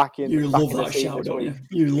obviously be back in. You back love in that the team shout, this don't week.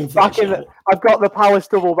 you? You love that shout. I've got the Palace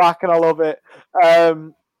double back, and I love it.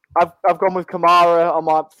 I've gone with Kamara on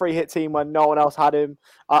my free hit team when no one else had him.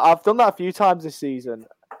 I've done that a few times this season,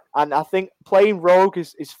 and I think playing rogue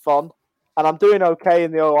is fun. And I'm doing okay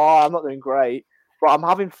in the OR. I'm not doing great, but I'm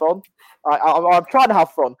having fun. I'm trying to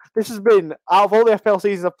have fun. This has been, out of all the FPL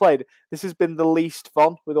seasons I've played, this has been the least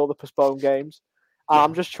fun with all the postponed games.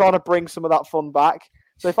 I'm just trying to bring some of that fun back.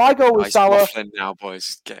 So if I go with Salah now,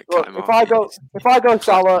 boys, if I go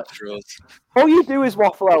Salah, all you do is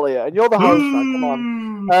waffle, Elliot, and you're the host, man. Come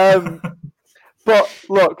on. But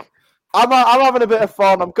look, I'm having a bit of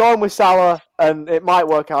fun. I'm going with Salah, and it might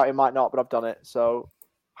work out, it might not, but I've done it. So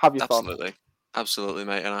have your fun. Absolutely,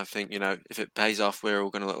 mate. And I think, if it pays off, we're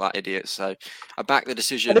all going to look like idiots. So I back the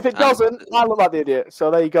decision. And if it doesn't, I look like the idiot.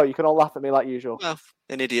 So there you go. You can all laugh at me like usual. Well,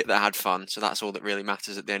 an idiot that had fun. So that's all that really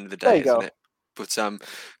matters at the end of the day, isn't it? But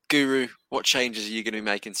Guru, what changes are you going to be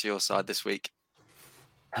making to your side this week?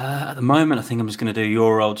 At the moment, I think I'm just going to do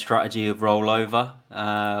your old strategy of rollover,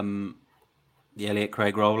 the Elliot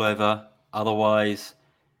Craig rollover. Otherwise,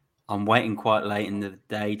 I'm waiting quite late in the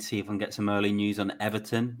day to see if I can get some early news on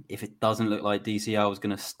Everton. If it doesn't look like DCL is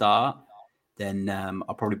going to start, then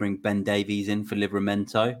I'll probably bring Ben Davies in for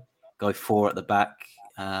Livramento, go 4 at the back,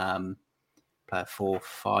 play a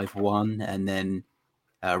 4-5-1, and then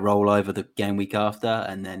roll over the game week after,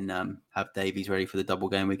 and then have Davies ready for the double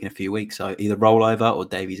game week in a few weeks. So either roll over or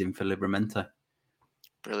Davies in for Livramento.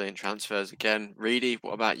 Brilliant transfers again. Reedy,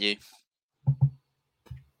 what about you?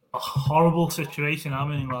 A horrible situation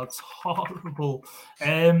I'm in, lads. Horrible.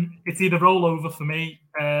 It's either roll over for me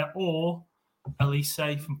or Elise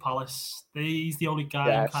from Palace. He's the only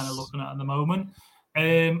guy I'm kind of looking at the moment.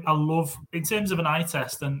 I love, in terms of an eye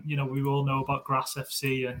test, and we all know about Grass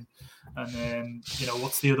FC and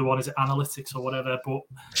what's the other one? Is it analytics or whatever? But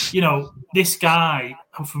this guy,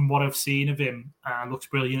 from what I've seen of him, looks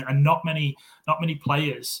brilliant, and not many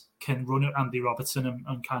players can run at Andy Robertson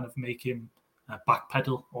and kind of make him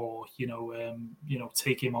backpedal or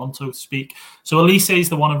take him on, so to speak. So Elise is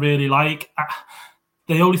the one I really like.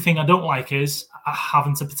 The only thing I don't like is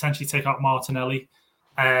having to potentially take out Martinelli.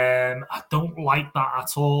 I don't like that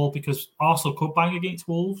at all because Arsenal could bang against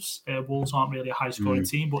Wolves. Wolves aren't really a high-scoring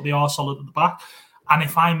team, but they are solid at the back. And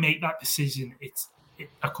if I make that decision,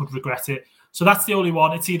 I could regret it. So that's the only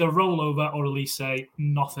one. It's either rollover or Elise,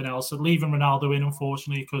 nothing else. So leaving Ronaldo in,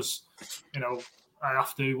 unfortunately, because I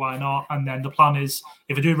have to. Why not? And then the plan is,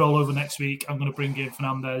 if I do roll over next week, I'm going to bring in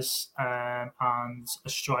Fernandes and a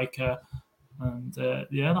striker. And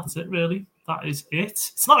that's it, really. That is it.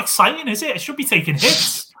 It's not exciting, is it? I should be taking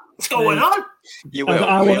hits. What's going on? You will.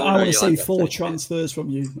 I want to see 4 transfers from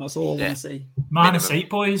you. That's all I want to see. -8,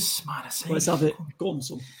 boys. -8. Let's have it. Go on,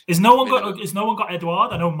 son. Has no one got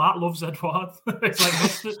Edouard? I know Matt loves Edouard. It's like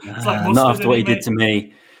mustard. Not after what he did to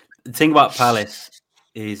me. The thing about Palace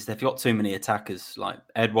is they've got too many attackers like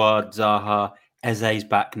Edouard, Zaha, Eze's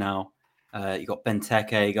back now. You got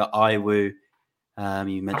Benteke, you got Iwu.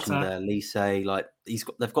 You mentioned Lise. Like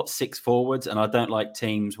they've got 6 forwards, and I don't like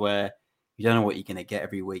teams where you don't know what you're going to get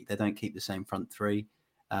every week. They don't keep the same front 3.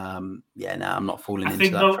 I'm not falling into that. I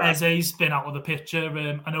think though Eze's been out of the picture.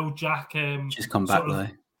 I know Jack. Just come back though.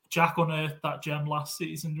 Jack unearthed that gem last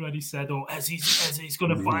season when he said, Eze's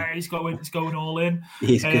going to fire. He's going all in.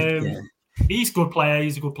 He's good. Yeah. He's a good player.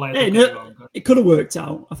 He's a good player. It could have worked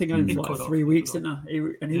out. I think I only like 3 weeks, didn't I?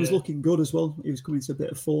 He was looking good as well. He was coming to a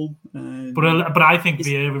bit of form. But I think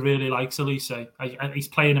Vieira really likes Elise. He's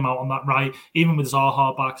playing him out on that right. Even with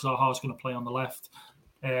Zaha back, Zaha's going to play on the left.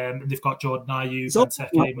 And they've got Jordan Ayew, He's up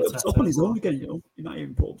Benteke, on his own again, you know. He might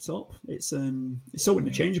even put up top. It's so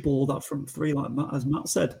interchangeable, all that front three, like as Matt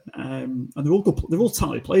said. And they're all good. They're all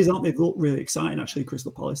talented players, aren't they? They look really exciting, actually.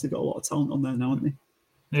 Crystal Palace, they've got a lot of talent on there now, haven't they?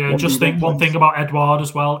 Yeah, just think one thing about Edouard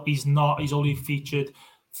as well. He's only featured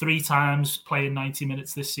 3 times playing 90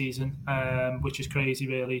 minutes this season, which is crazy,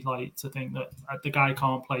 really. Like, to think that the guy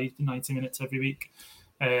can't play 90 minutes every week.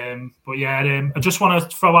 But yeah, I just want to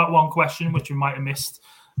throw out one question, which we might have missed.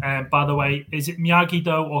 By the way, is it Miyagi-Do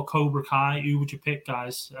or Cobra Kai? Who would you pick,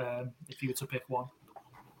 guys, if you were to pick one?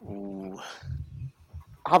 Ooh.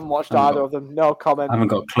 I haven't watched either of them. No comment. I haven't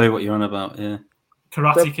got a clue what you're on about. Yeah.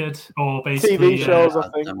 Karate Kid, or basically TV shows, I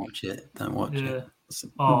think. Don't watch it. Don't watch it.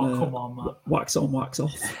 Oh, come on, man. Wax on, wax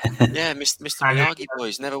off. Yeah, Mr. Miyagi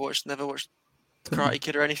boys. Never watched Karate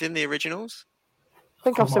Kid or anything, the originals? I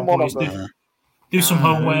think I've seen one of them. Do some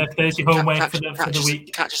homework. There's your homework for the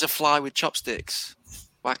week. Catches a fly with chopsticks.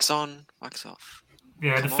 Wax on, wax off.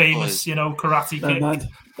 Yeah, Come the on, famous, boys. Karate kick.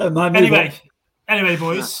 Don't mind. Anyway,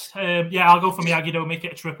 boys. I'll go for Miyagi-Do. Make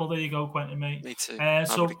it a triple. There you go, Quentin, mate. Me too.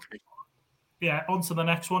 On to the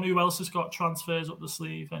next one. Who else has got transfers up the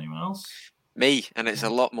sleeve? Anyone else? Me, and it's a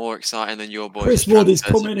lot more exciting than your boys. Chris Wood is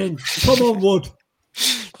coming in. Come on, Wood.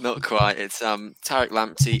 Not quite. It's Tariq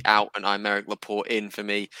Lamptey out and Aymeric Laporte in for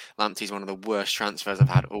me. Lamptey's one of the worst transfers I've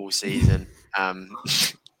had all season.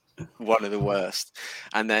 One of the worst.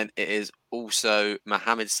 And then it is also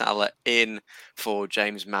Mohamed Salah in for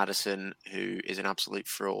James Maddison, who is an absolute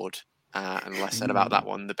fraud. And the less said about that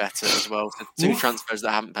one, the better as well. So 2 transfers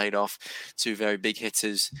that haven't paid off, 2 very big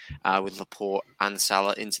hitters with Laporte and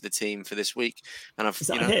Salah into the team for this week. And I've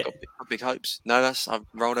got big hopes. No, I've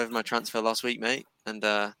rolled over my transfer last week, mate. And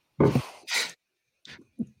no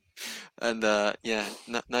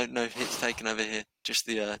hits taken over here. Just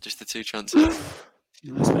the 2 transfers.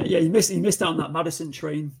 Nice, mate. Yeah, he missed out on that Maddison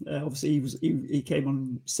train. Obviously, he came on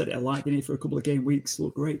and set it alight, didn't he, for a couple of game weeks.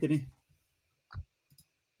 Looked great, didn't he?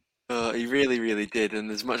 He really, really did. And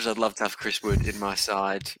as much as I'd love to have Chris Wood in my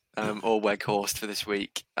side or Weghorst for this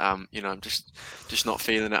week, I'm just not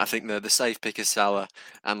feeling it. I think the safe pick is Salah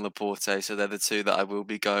and Laporte, so they're the 2 that I will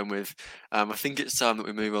be going with. I think it's time that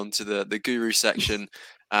we move on to the Guru section.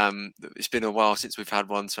 It's been a while since we've had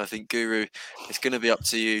one, so I think Guru, it's going to be up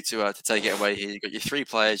to you to take it away here. You've got your 3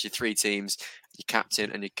 players, your 3 teams, your captain,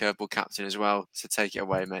 and your curveball captain as well. So take it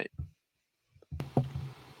away, mate.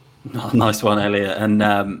 Oh, nice one, Elliot.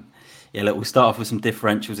 And look, we'll start off with some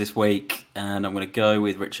differentials this week, and I'm going to go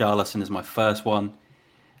with Richarlison as my first one.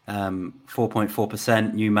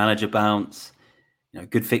 4.4%, new manager bounce.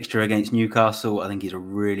 Good fixture against Newcastle. I think he's a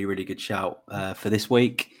really, really good shout for this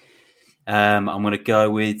week. I'm going to go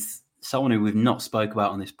with someone who we've not spoke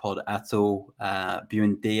about on this pod at all,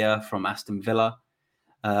 Buendia from Aston Villa.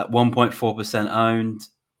 1.4% owned.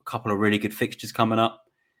 A couple of really good fixtures coming up.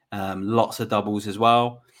 Lots of doubles as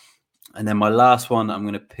well. And then my last one, I'm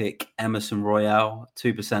going to pick Emerson Royale,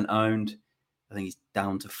 2% owned. I think he's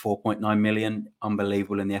down to 4.9 million.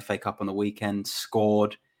 Unbelievable in the FA Cup on the weekend.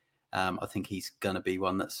 Scored. I think he's going to be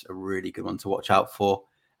one that's a really good one to watch out for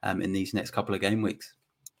in these next couple of game weeks.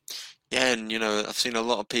 Yeah, and I've seen a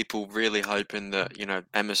lot of people really hoping that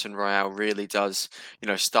Emerson Royale really does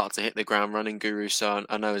start to hit the ground running, Guru. So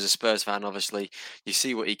I know as a Spurs fan, obviously you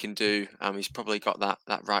see what he can do. He's probably got that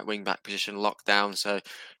right wing back position locked down. So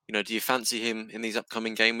do you fancy him in these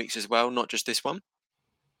upcoming game weeks as well, not just this one?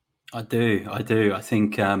 I do. I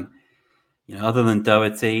think other than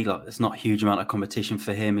Doherty, there's not a huge amount of competition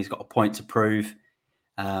for him. He's got a point to prove,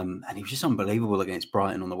 and he was just unbelievable against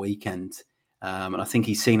Brighton on the weekend. And I think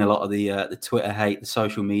he's seen a lot of the Twitter hate, the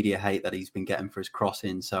social media hate that he's been getting for his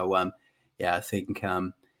crossing. So I think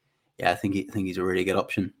he's a really good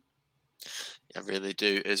option. I really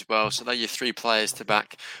do as well. So they're your 3 players to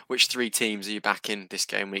back. Which 3 teams are you backing this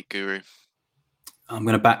game week, Guru? I'm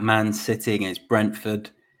going to back Man City against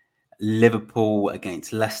Brentford, Liverpool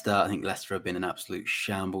against Leicester. I think Leicester have been an absolute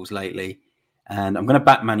shambles lately. And I'm going to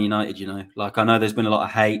back Man United, I know there's been a lot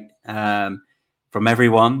of hate from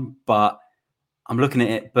everyone, but I'm looking at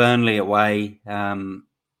it, Burnley away. I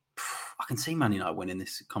can see Man United winning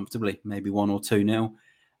this comfortably, maybe 1 or 2-0.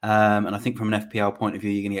 And I think from an FPL point of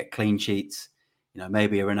view, you're going to get clean sheets,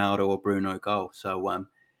 maybe a Ronaldo or Bruno goal. So,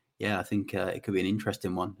 I think it could be an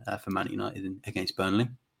interesting one for Man United against Burnley.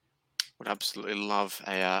 Would absolutely love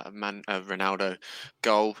a Ronaldo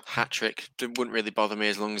goal, hat-trick. Wouldn't really bother me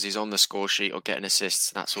as long as he's on the score sheet or getting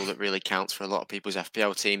assists. That's all that really counts for a lot of people's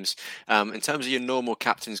FPL teams. In terms of your normal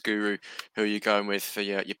captains, Guru, who are you going with for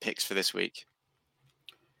your picks for this week?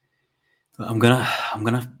 I'm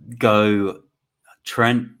gonna go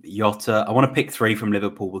Trent, Jota. I want to pick 3 from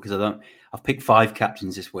Liverpool because I've picked 5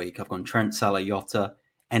 captains this week. I've gone Trent, Salah, Jota,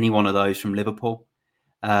 any one of those from Liverpool.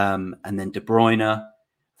 And then De Bruyne, I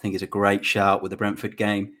think is a great shout with the Brentford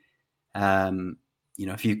game.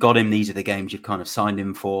 If you've got him, these are the games you've kind of signed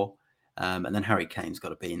him for. And then Harry Kane's got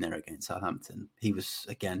to be in there against Southampton. He was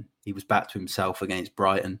back to himself against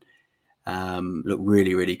Brighton. Looked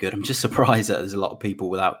really, really good. I'm just surprised that there's a lot of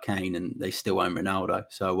people without Kane and they still own Ronaldo.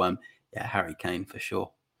 So, Harry Kane for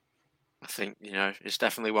sure. I think, it's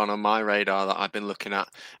definitely one on my radar that I've been looking at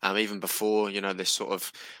even before, this sort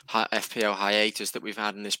of FPL hiatus that we've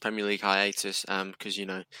had in this Premier League hiatus. Because,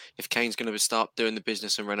 if Kane's going to start doing the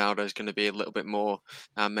business and Ronaldo's going to be a little bit more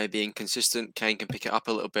maybe inconsistent, Kane can pick it up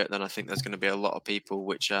a little bit, then I think there's going to be a lot of people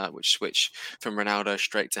which switch from Ronaldo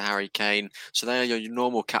straight to Harry Kane. So they are your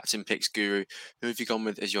normal captain picks, Guru. Who have you gone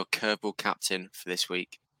with as your curveball captain for this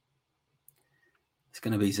week? It's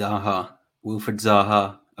going to be Zaha, Wilfred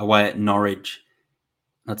Zaha, away at Norwich.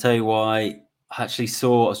 I'll tell you why. I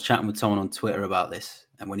was chatting with someone on Twitter about this,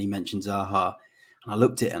 and when he mentioned Zaha, and I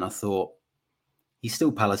looked at it and I thought, he's still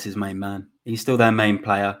Palace's main man. He's still their main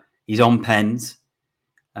player. He's on pens.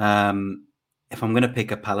 If I'm going to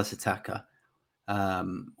pick a Palace attacker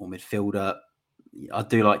or midfielder, I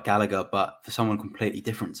do like Gallagher, but for someone completely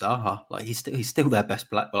different, Zaha, like he's still their best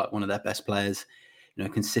player, like one of their best players.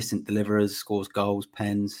 Consistent deliverers, scores goals,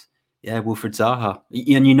 pens. Yeah, Wilfred Zaha.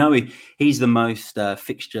 And he's the most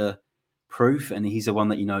fixture proof, and he's the one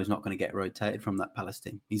that is not going to get rotated from that Palace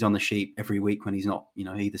team. He's on the sheet every week when he's not,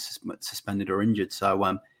 either suspended or injured.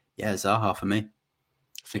 So, Zaha for me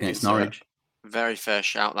against Norwich. Very fair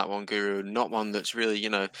shout, that one, Guru. Not one that's really,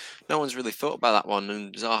 no one's really thought about that one.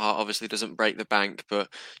 And Zaha obviously doesn't break the bank, but,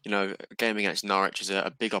 a game against Norwich is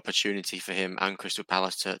a big opportunity for him and Crystal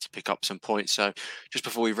Palace to pick up some points. So just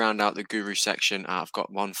before we round out the Guru section, I've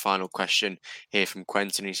got one final question here from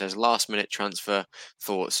Quentin. He says, last minute transfer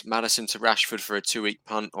thoughts, Maddison to Rashford for a 2-week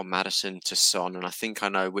punt or Maddison to Son? And I think I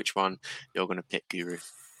know which one you're going to pick, Guru.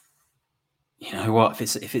 You know what?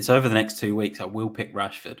 If it's over the next 2 weeks, I will pick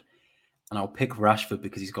Rashford. And I'll pick Rashford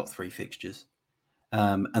because he's got 3 fixtures.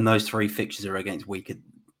 And those 3 fixtures are against weaker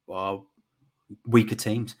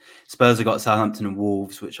teams. Spurs have got Southampton and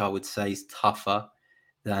Wolves, which I would say is tougher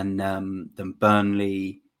than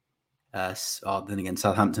Burnley. Then again,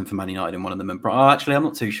 Southampton for Man United in one of them. And actually, I'm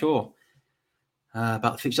not too sure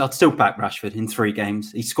about the fixtures. I'd still back Rashford in 3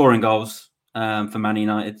 games. He's scoring goals for Man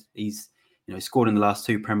United. He's scored in the last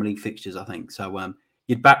 2 Premier League fixtures, I think. So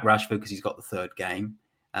you'd back Rashford because he's got the 3rd game.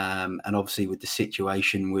 And obviously with the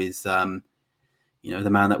situation with, the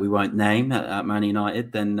man that we won't name at Man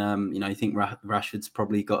United, then, you think Rashford's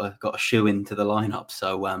probably got a shoe into the lineup.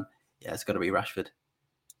 So, it's got to be Rashford.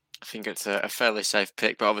 I think it's a fairly safe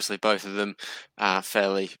pick, but obviously both of them are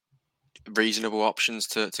fairly reasonable options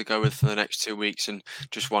to go with for the next 2 weeks. And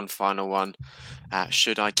just one final one.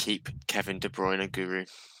 Should I keep Kevin De Bruyne, Guru?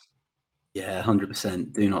 Yeah,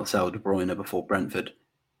 100%. Do not sell De Bruyne before Brentford.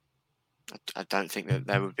 I don't think that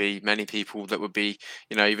there would be many people that would be,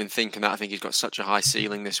 even thinking that. I think he's got such a high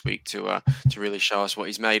ceiling this week to really show us what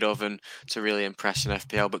he's made of and to really impress in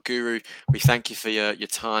FPL. But Guru, we thank you for your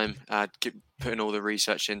time, putting all the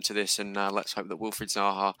research into this, and let's hope that Wilfred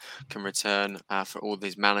Zaha can return for all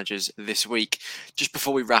these managers this week. Just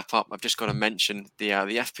before we wrap up, I've just got to mention the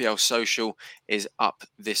FPL Social is up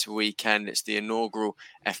this weekend. It's the inaugural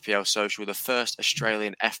FPL Social, the first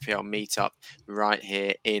Australian FPL meetup right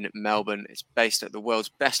here in Melbourne. It's based at the world's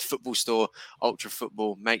best football store, Ultra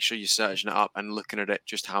Football. Make sure you're searching it up and looking at it,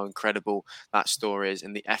 just how incredible that store is.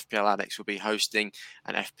 And the FPL Addicts will be hosting,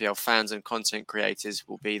 and FPL fans and content creators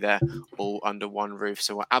will be there all under one roof.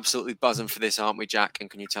 So we're absolutely buzzing for this, aren't we, Jack? And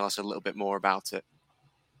can you tell us a little bit more about it?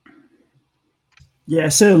 Yeah,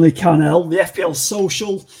 certainly can, El. The FPL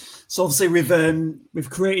Social. So obviously we've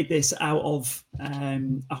created this out of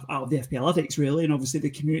the FPL Addicts, really, and obviously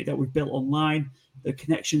the community that we've built online, the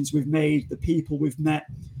connections we've made, the people we've met.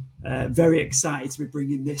 Very excited to be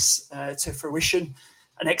bringing this to fruition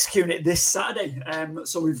and executing it this Saturday.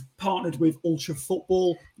 So we've partnered with Ultra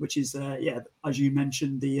Football, which is as you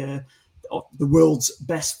mentioned, the world's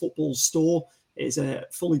best football store. It's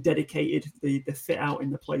fully dedicated. The fit out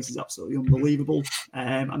in the place is absolutely unbelievable,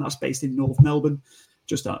 and that's based in North Melbourne,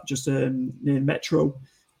 just near Metro.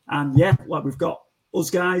 And we've got us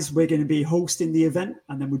guys. We're going to be hosting the event,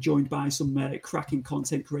 and then we're joined by some cracking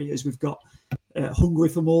content creators. We've got Hungry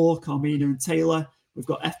for More, Carmina and Taylor. We've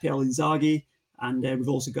got FPL Inzaghi, and we've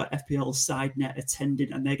also got FPL SideNet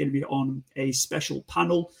attending, and they're going to be on a special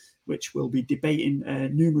panel which will be debating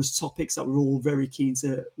numerous topics that we're all very keen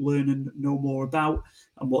to learn and know more about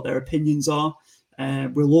and what their opinions are.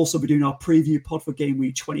 We'll also be doing our preview pod for game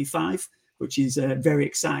week 25, which is very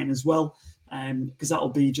exciting as well, because that'll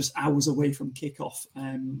be just hours away from kickoff.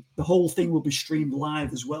 The whole thing will be streamed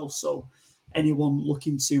live as well, so anyone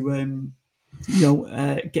looking to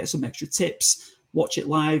get some extra tips, watch it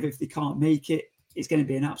live if they can't make it. It's going to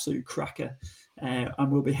be an absolute cracker.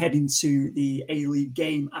 And we'll be heading to the A-League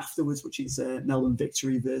game afterwards, which is Melbourne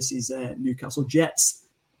Victory versus Newcastle Jets,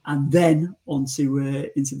 and then onto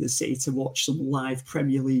into the city to watch some live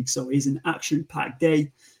Premier League. So it's an action-packed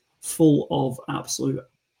day full of absolute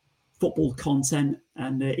football content.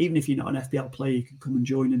 And even if you're not an FPL player, you can come and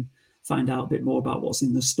join and find out a bit more about what's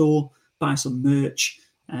in the store, buy some merch,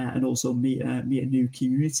 and also meet a new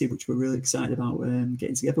community, which we're really excited about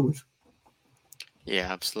getting together with.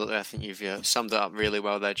 Yeah, absolutely. I think you've summed it up really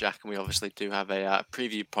well there, Jack. And we obviously do have a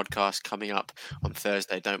preview podcast coming up on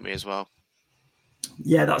Thursday, don't we, as well?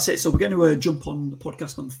 Yeah, that's it. So we're going to jump on the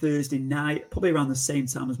podcast on Thursday night, probably around the same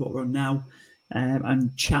time as what we're on now,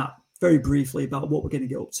 and chat very briefly about what we're going to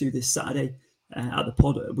get up to this Saturday at the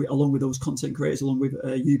pod, along with those content creators, along with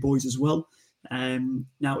you boys as well.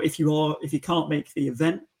 Now, if you can't make the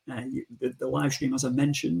event, the live stream, as I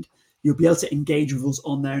mentioned, you'll be able to engage with us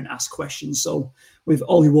on there and ask questions. So with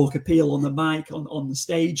Ollie Walker-Peel on the mic, on the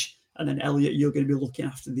stage, and then Elliot, you're going to be looking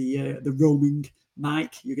after the roaming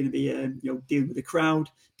mic. You're going to be dealing with the crowd,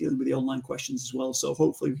 dealing with the online questions as well. So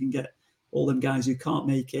hopefully we can get all them guys who can't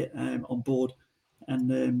make it on board.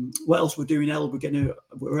 And what else we're doing, El?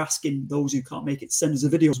 We're asking those who can't make it to send us a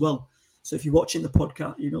video as well. So if you're watching the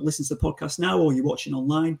podcast, listen to the podcast now, or you're watching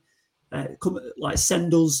online,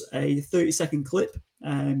 send us a 30-second clip,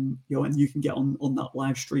 and you can get on that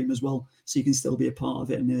live stream as well, so you can still be a part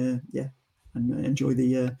of it and enjoy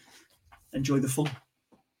the fun.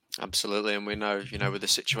 Absolutely, and we know, with the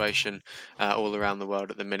situation all around the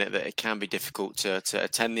world at the minute, that it can be difficult to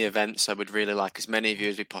attend the event. So we'd really like as many of you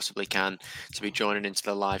as we possibly can to be joining into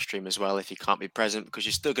the live stream as well, if you can't be present, because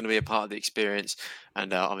you're still going to be a part of the experience.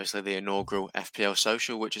 And obviously the inaugural FPL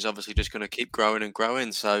Social, which is obviously just going to keep growing and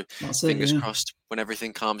growing. So fingers crossed, when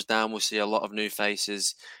everything calms down, we'll see a lot of new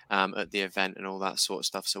faces at the event and all that sort of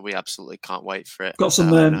stuff. So we absolutely can't wait for it. Got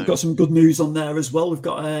some good news on there as well. We've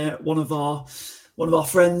got one of our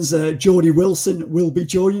friends, Geordie Wilson, will be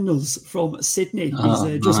joining us from Sydney. He's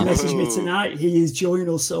just messaged me tonight. He is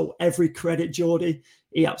joining us, so every credit, Geordie.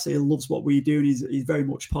 He absolutely loves what we do, and he's very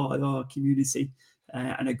much part of our community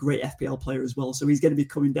and a great FPL player as well. So he's going to be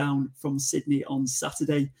coming down from Sydney on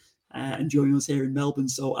Saturday and joining us here in Melbourne.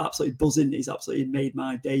 So absolutely buzzing. He's absolutely made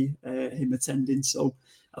my day, him attending. So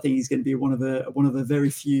I think he's going to be one of the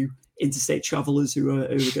very few interstate travellers who are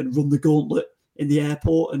going to run the gauntlet in the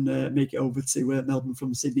airport and make it over to Melbourne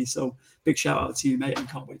from Sydney. So big shout out to you, mate, and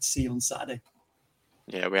can't wait to see you on Saturday.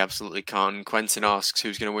 Yeah, we absolutely can't. Quentin asks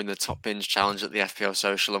who's going to win the Top Binge Challenge at the FPL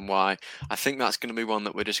Social and why. I think that's going to be one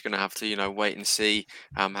that we're just going to have to, wait and see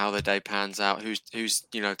how the day pans out, who's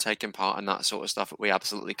taking part in that sort of stuff. But we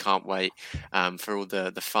absolutely can't wait for all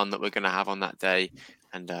the fun that we're going to have on that day.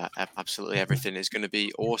 And absolutely everything is going to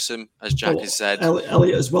be awesome, as Jack has said.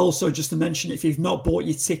 Elliot as well. So just to mention, if you've not bought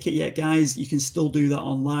your ticket yet, guys, you can still do that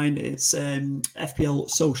online. It's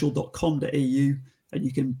fplsocial.com.au, and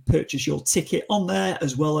you can purchase your ticket on there,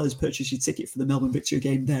 as well as purchase your ticket for the Melbourne Victory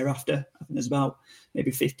game thereafter. I think there's about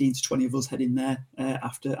maybe 15 to 20 of us heading there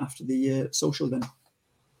after the social event.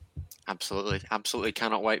 Absolutely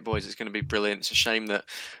cannot wait, boys. It's going to be brilliant. It's a shame that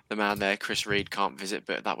the man there, Chris Reed, can't visit,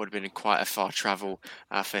 but that would have been quite a far travel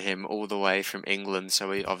for him all the way from England. So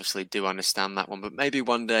we obviously do understand that one, but maybe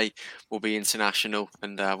one day we'll be international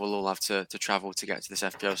and we'll all have to travel to get to this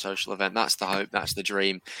FPL Social event. That's the hope, that's the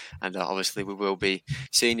dream. And obviously we will be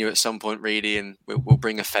seeing you at some point, Reedy, and we'll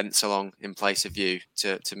bring a fence along in place of you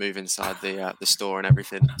to move inside the store and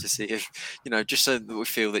everything to see if, just so that we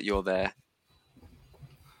feel that you're there.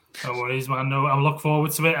 No worries, man. No, I look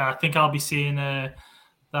forward to it. I think I'll be seeing that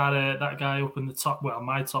guy up in the top, well,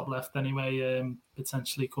 my top left anyway,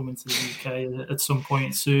 potentially coming to the UK at some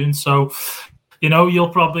point soon. So, you'll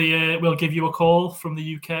probably we'll give you a call from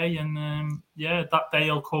the UK, and that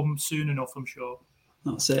day will come soon enough, I'm sure.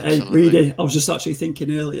 That's it. Hey, Reedy, I was just actually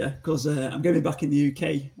thinking earlier, because I'm going to be back in the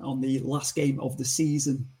UK on the last game of the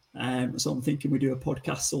season. So I'm thinking we do a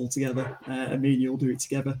podcast all together, and me and you'll do it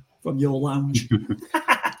together from your lounge.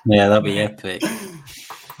 Yeah, that'd be epic.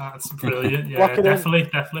 That's brilliant. Yeah, definitely.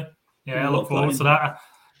 Yeah, I look forward to that.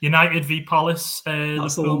 United v Palace,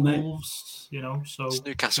 Liverpool Wolves. So it's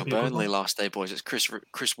Newcastle Burnley last day, boys. It's Chris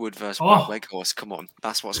Wood versus White Weghorst. Come on,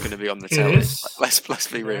 that's what's going to be on the telly.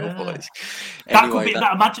 Let's be real, boys. Anyway,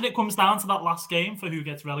 imagine it comes down to that last game for who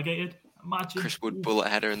gets relegated. Imagine Chris Wood bullet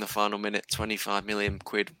header in the final minute, 25 million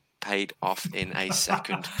quid paid off in a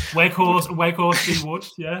second. Wakehorse be Wood,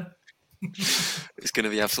 yeah. It's going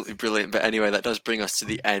to be absolutely brilliant. But anyway, that does bring us to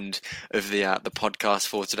the end of the podcast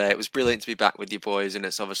for today. It was brilliant to be back with you boys, and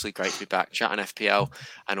it's obviously great to be back chatting FPL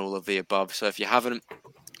and all of the above. So if you haven't,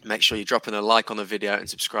 make sure you're dropping a like on the video and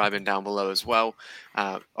subscribing down below as well.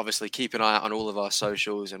 Obviously, keep an eye out on all of our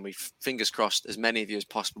socials, and we fingers crossed as many of you as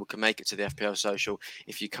possible can make it to the FPL social.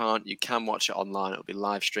 If you can't, you can watch it online. It'll be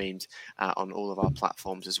live streamed on all of our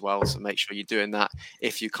platforms as well. So make sure you're doing that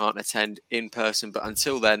if you can't attend in person. But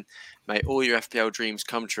until then, may all your FPL dreams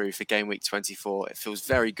come true for Game Week 24. It feels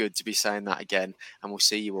very good to be saying that again, and we'll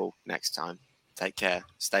see you all next time. Take care.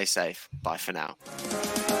 Stay safe. Bye for now.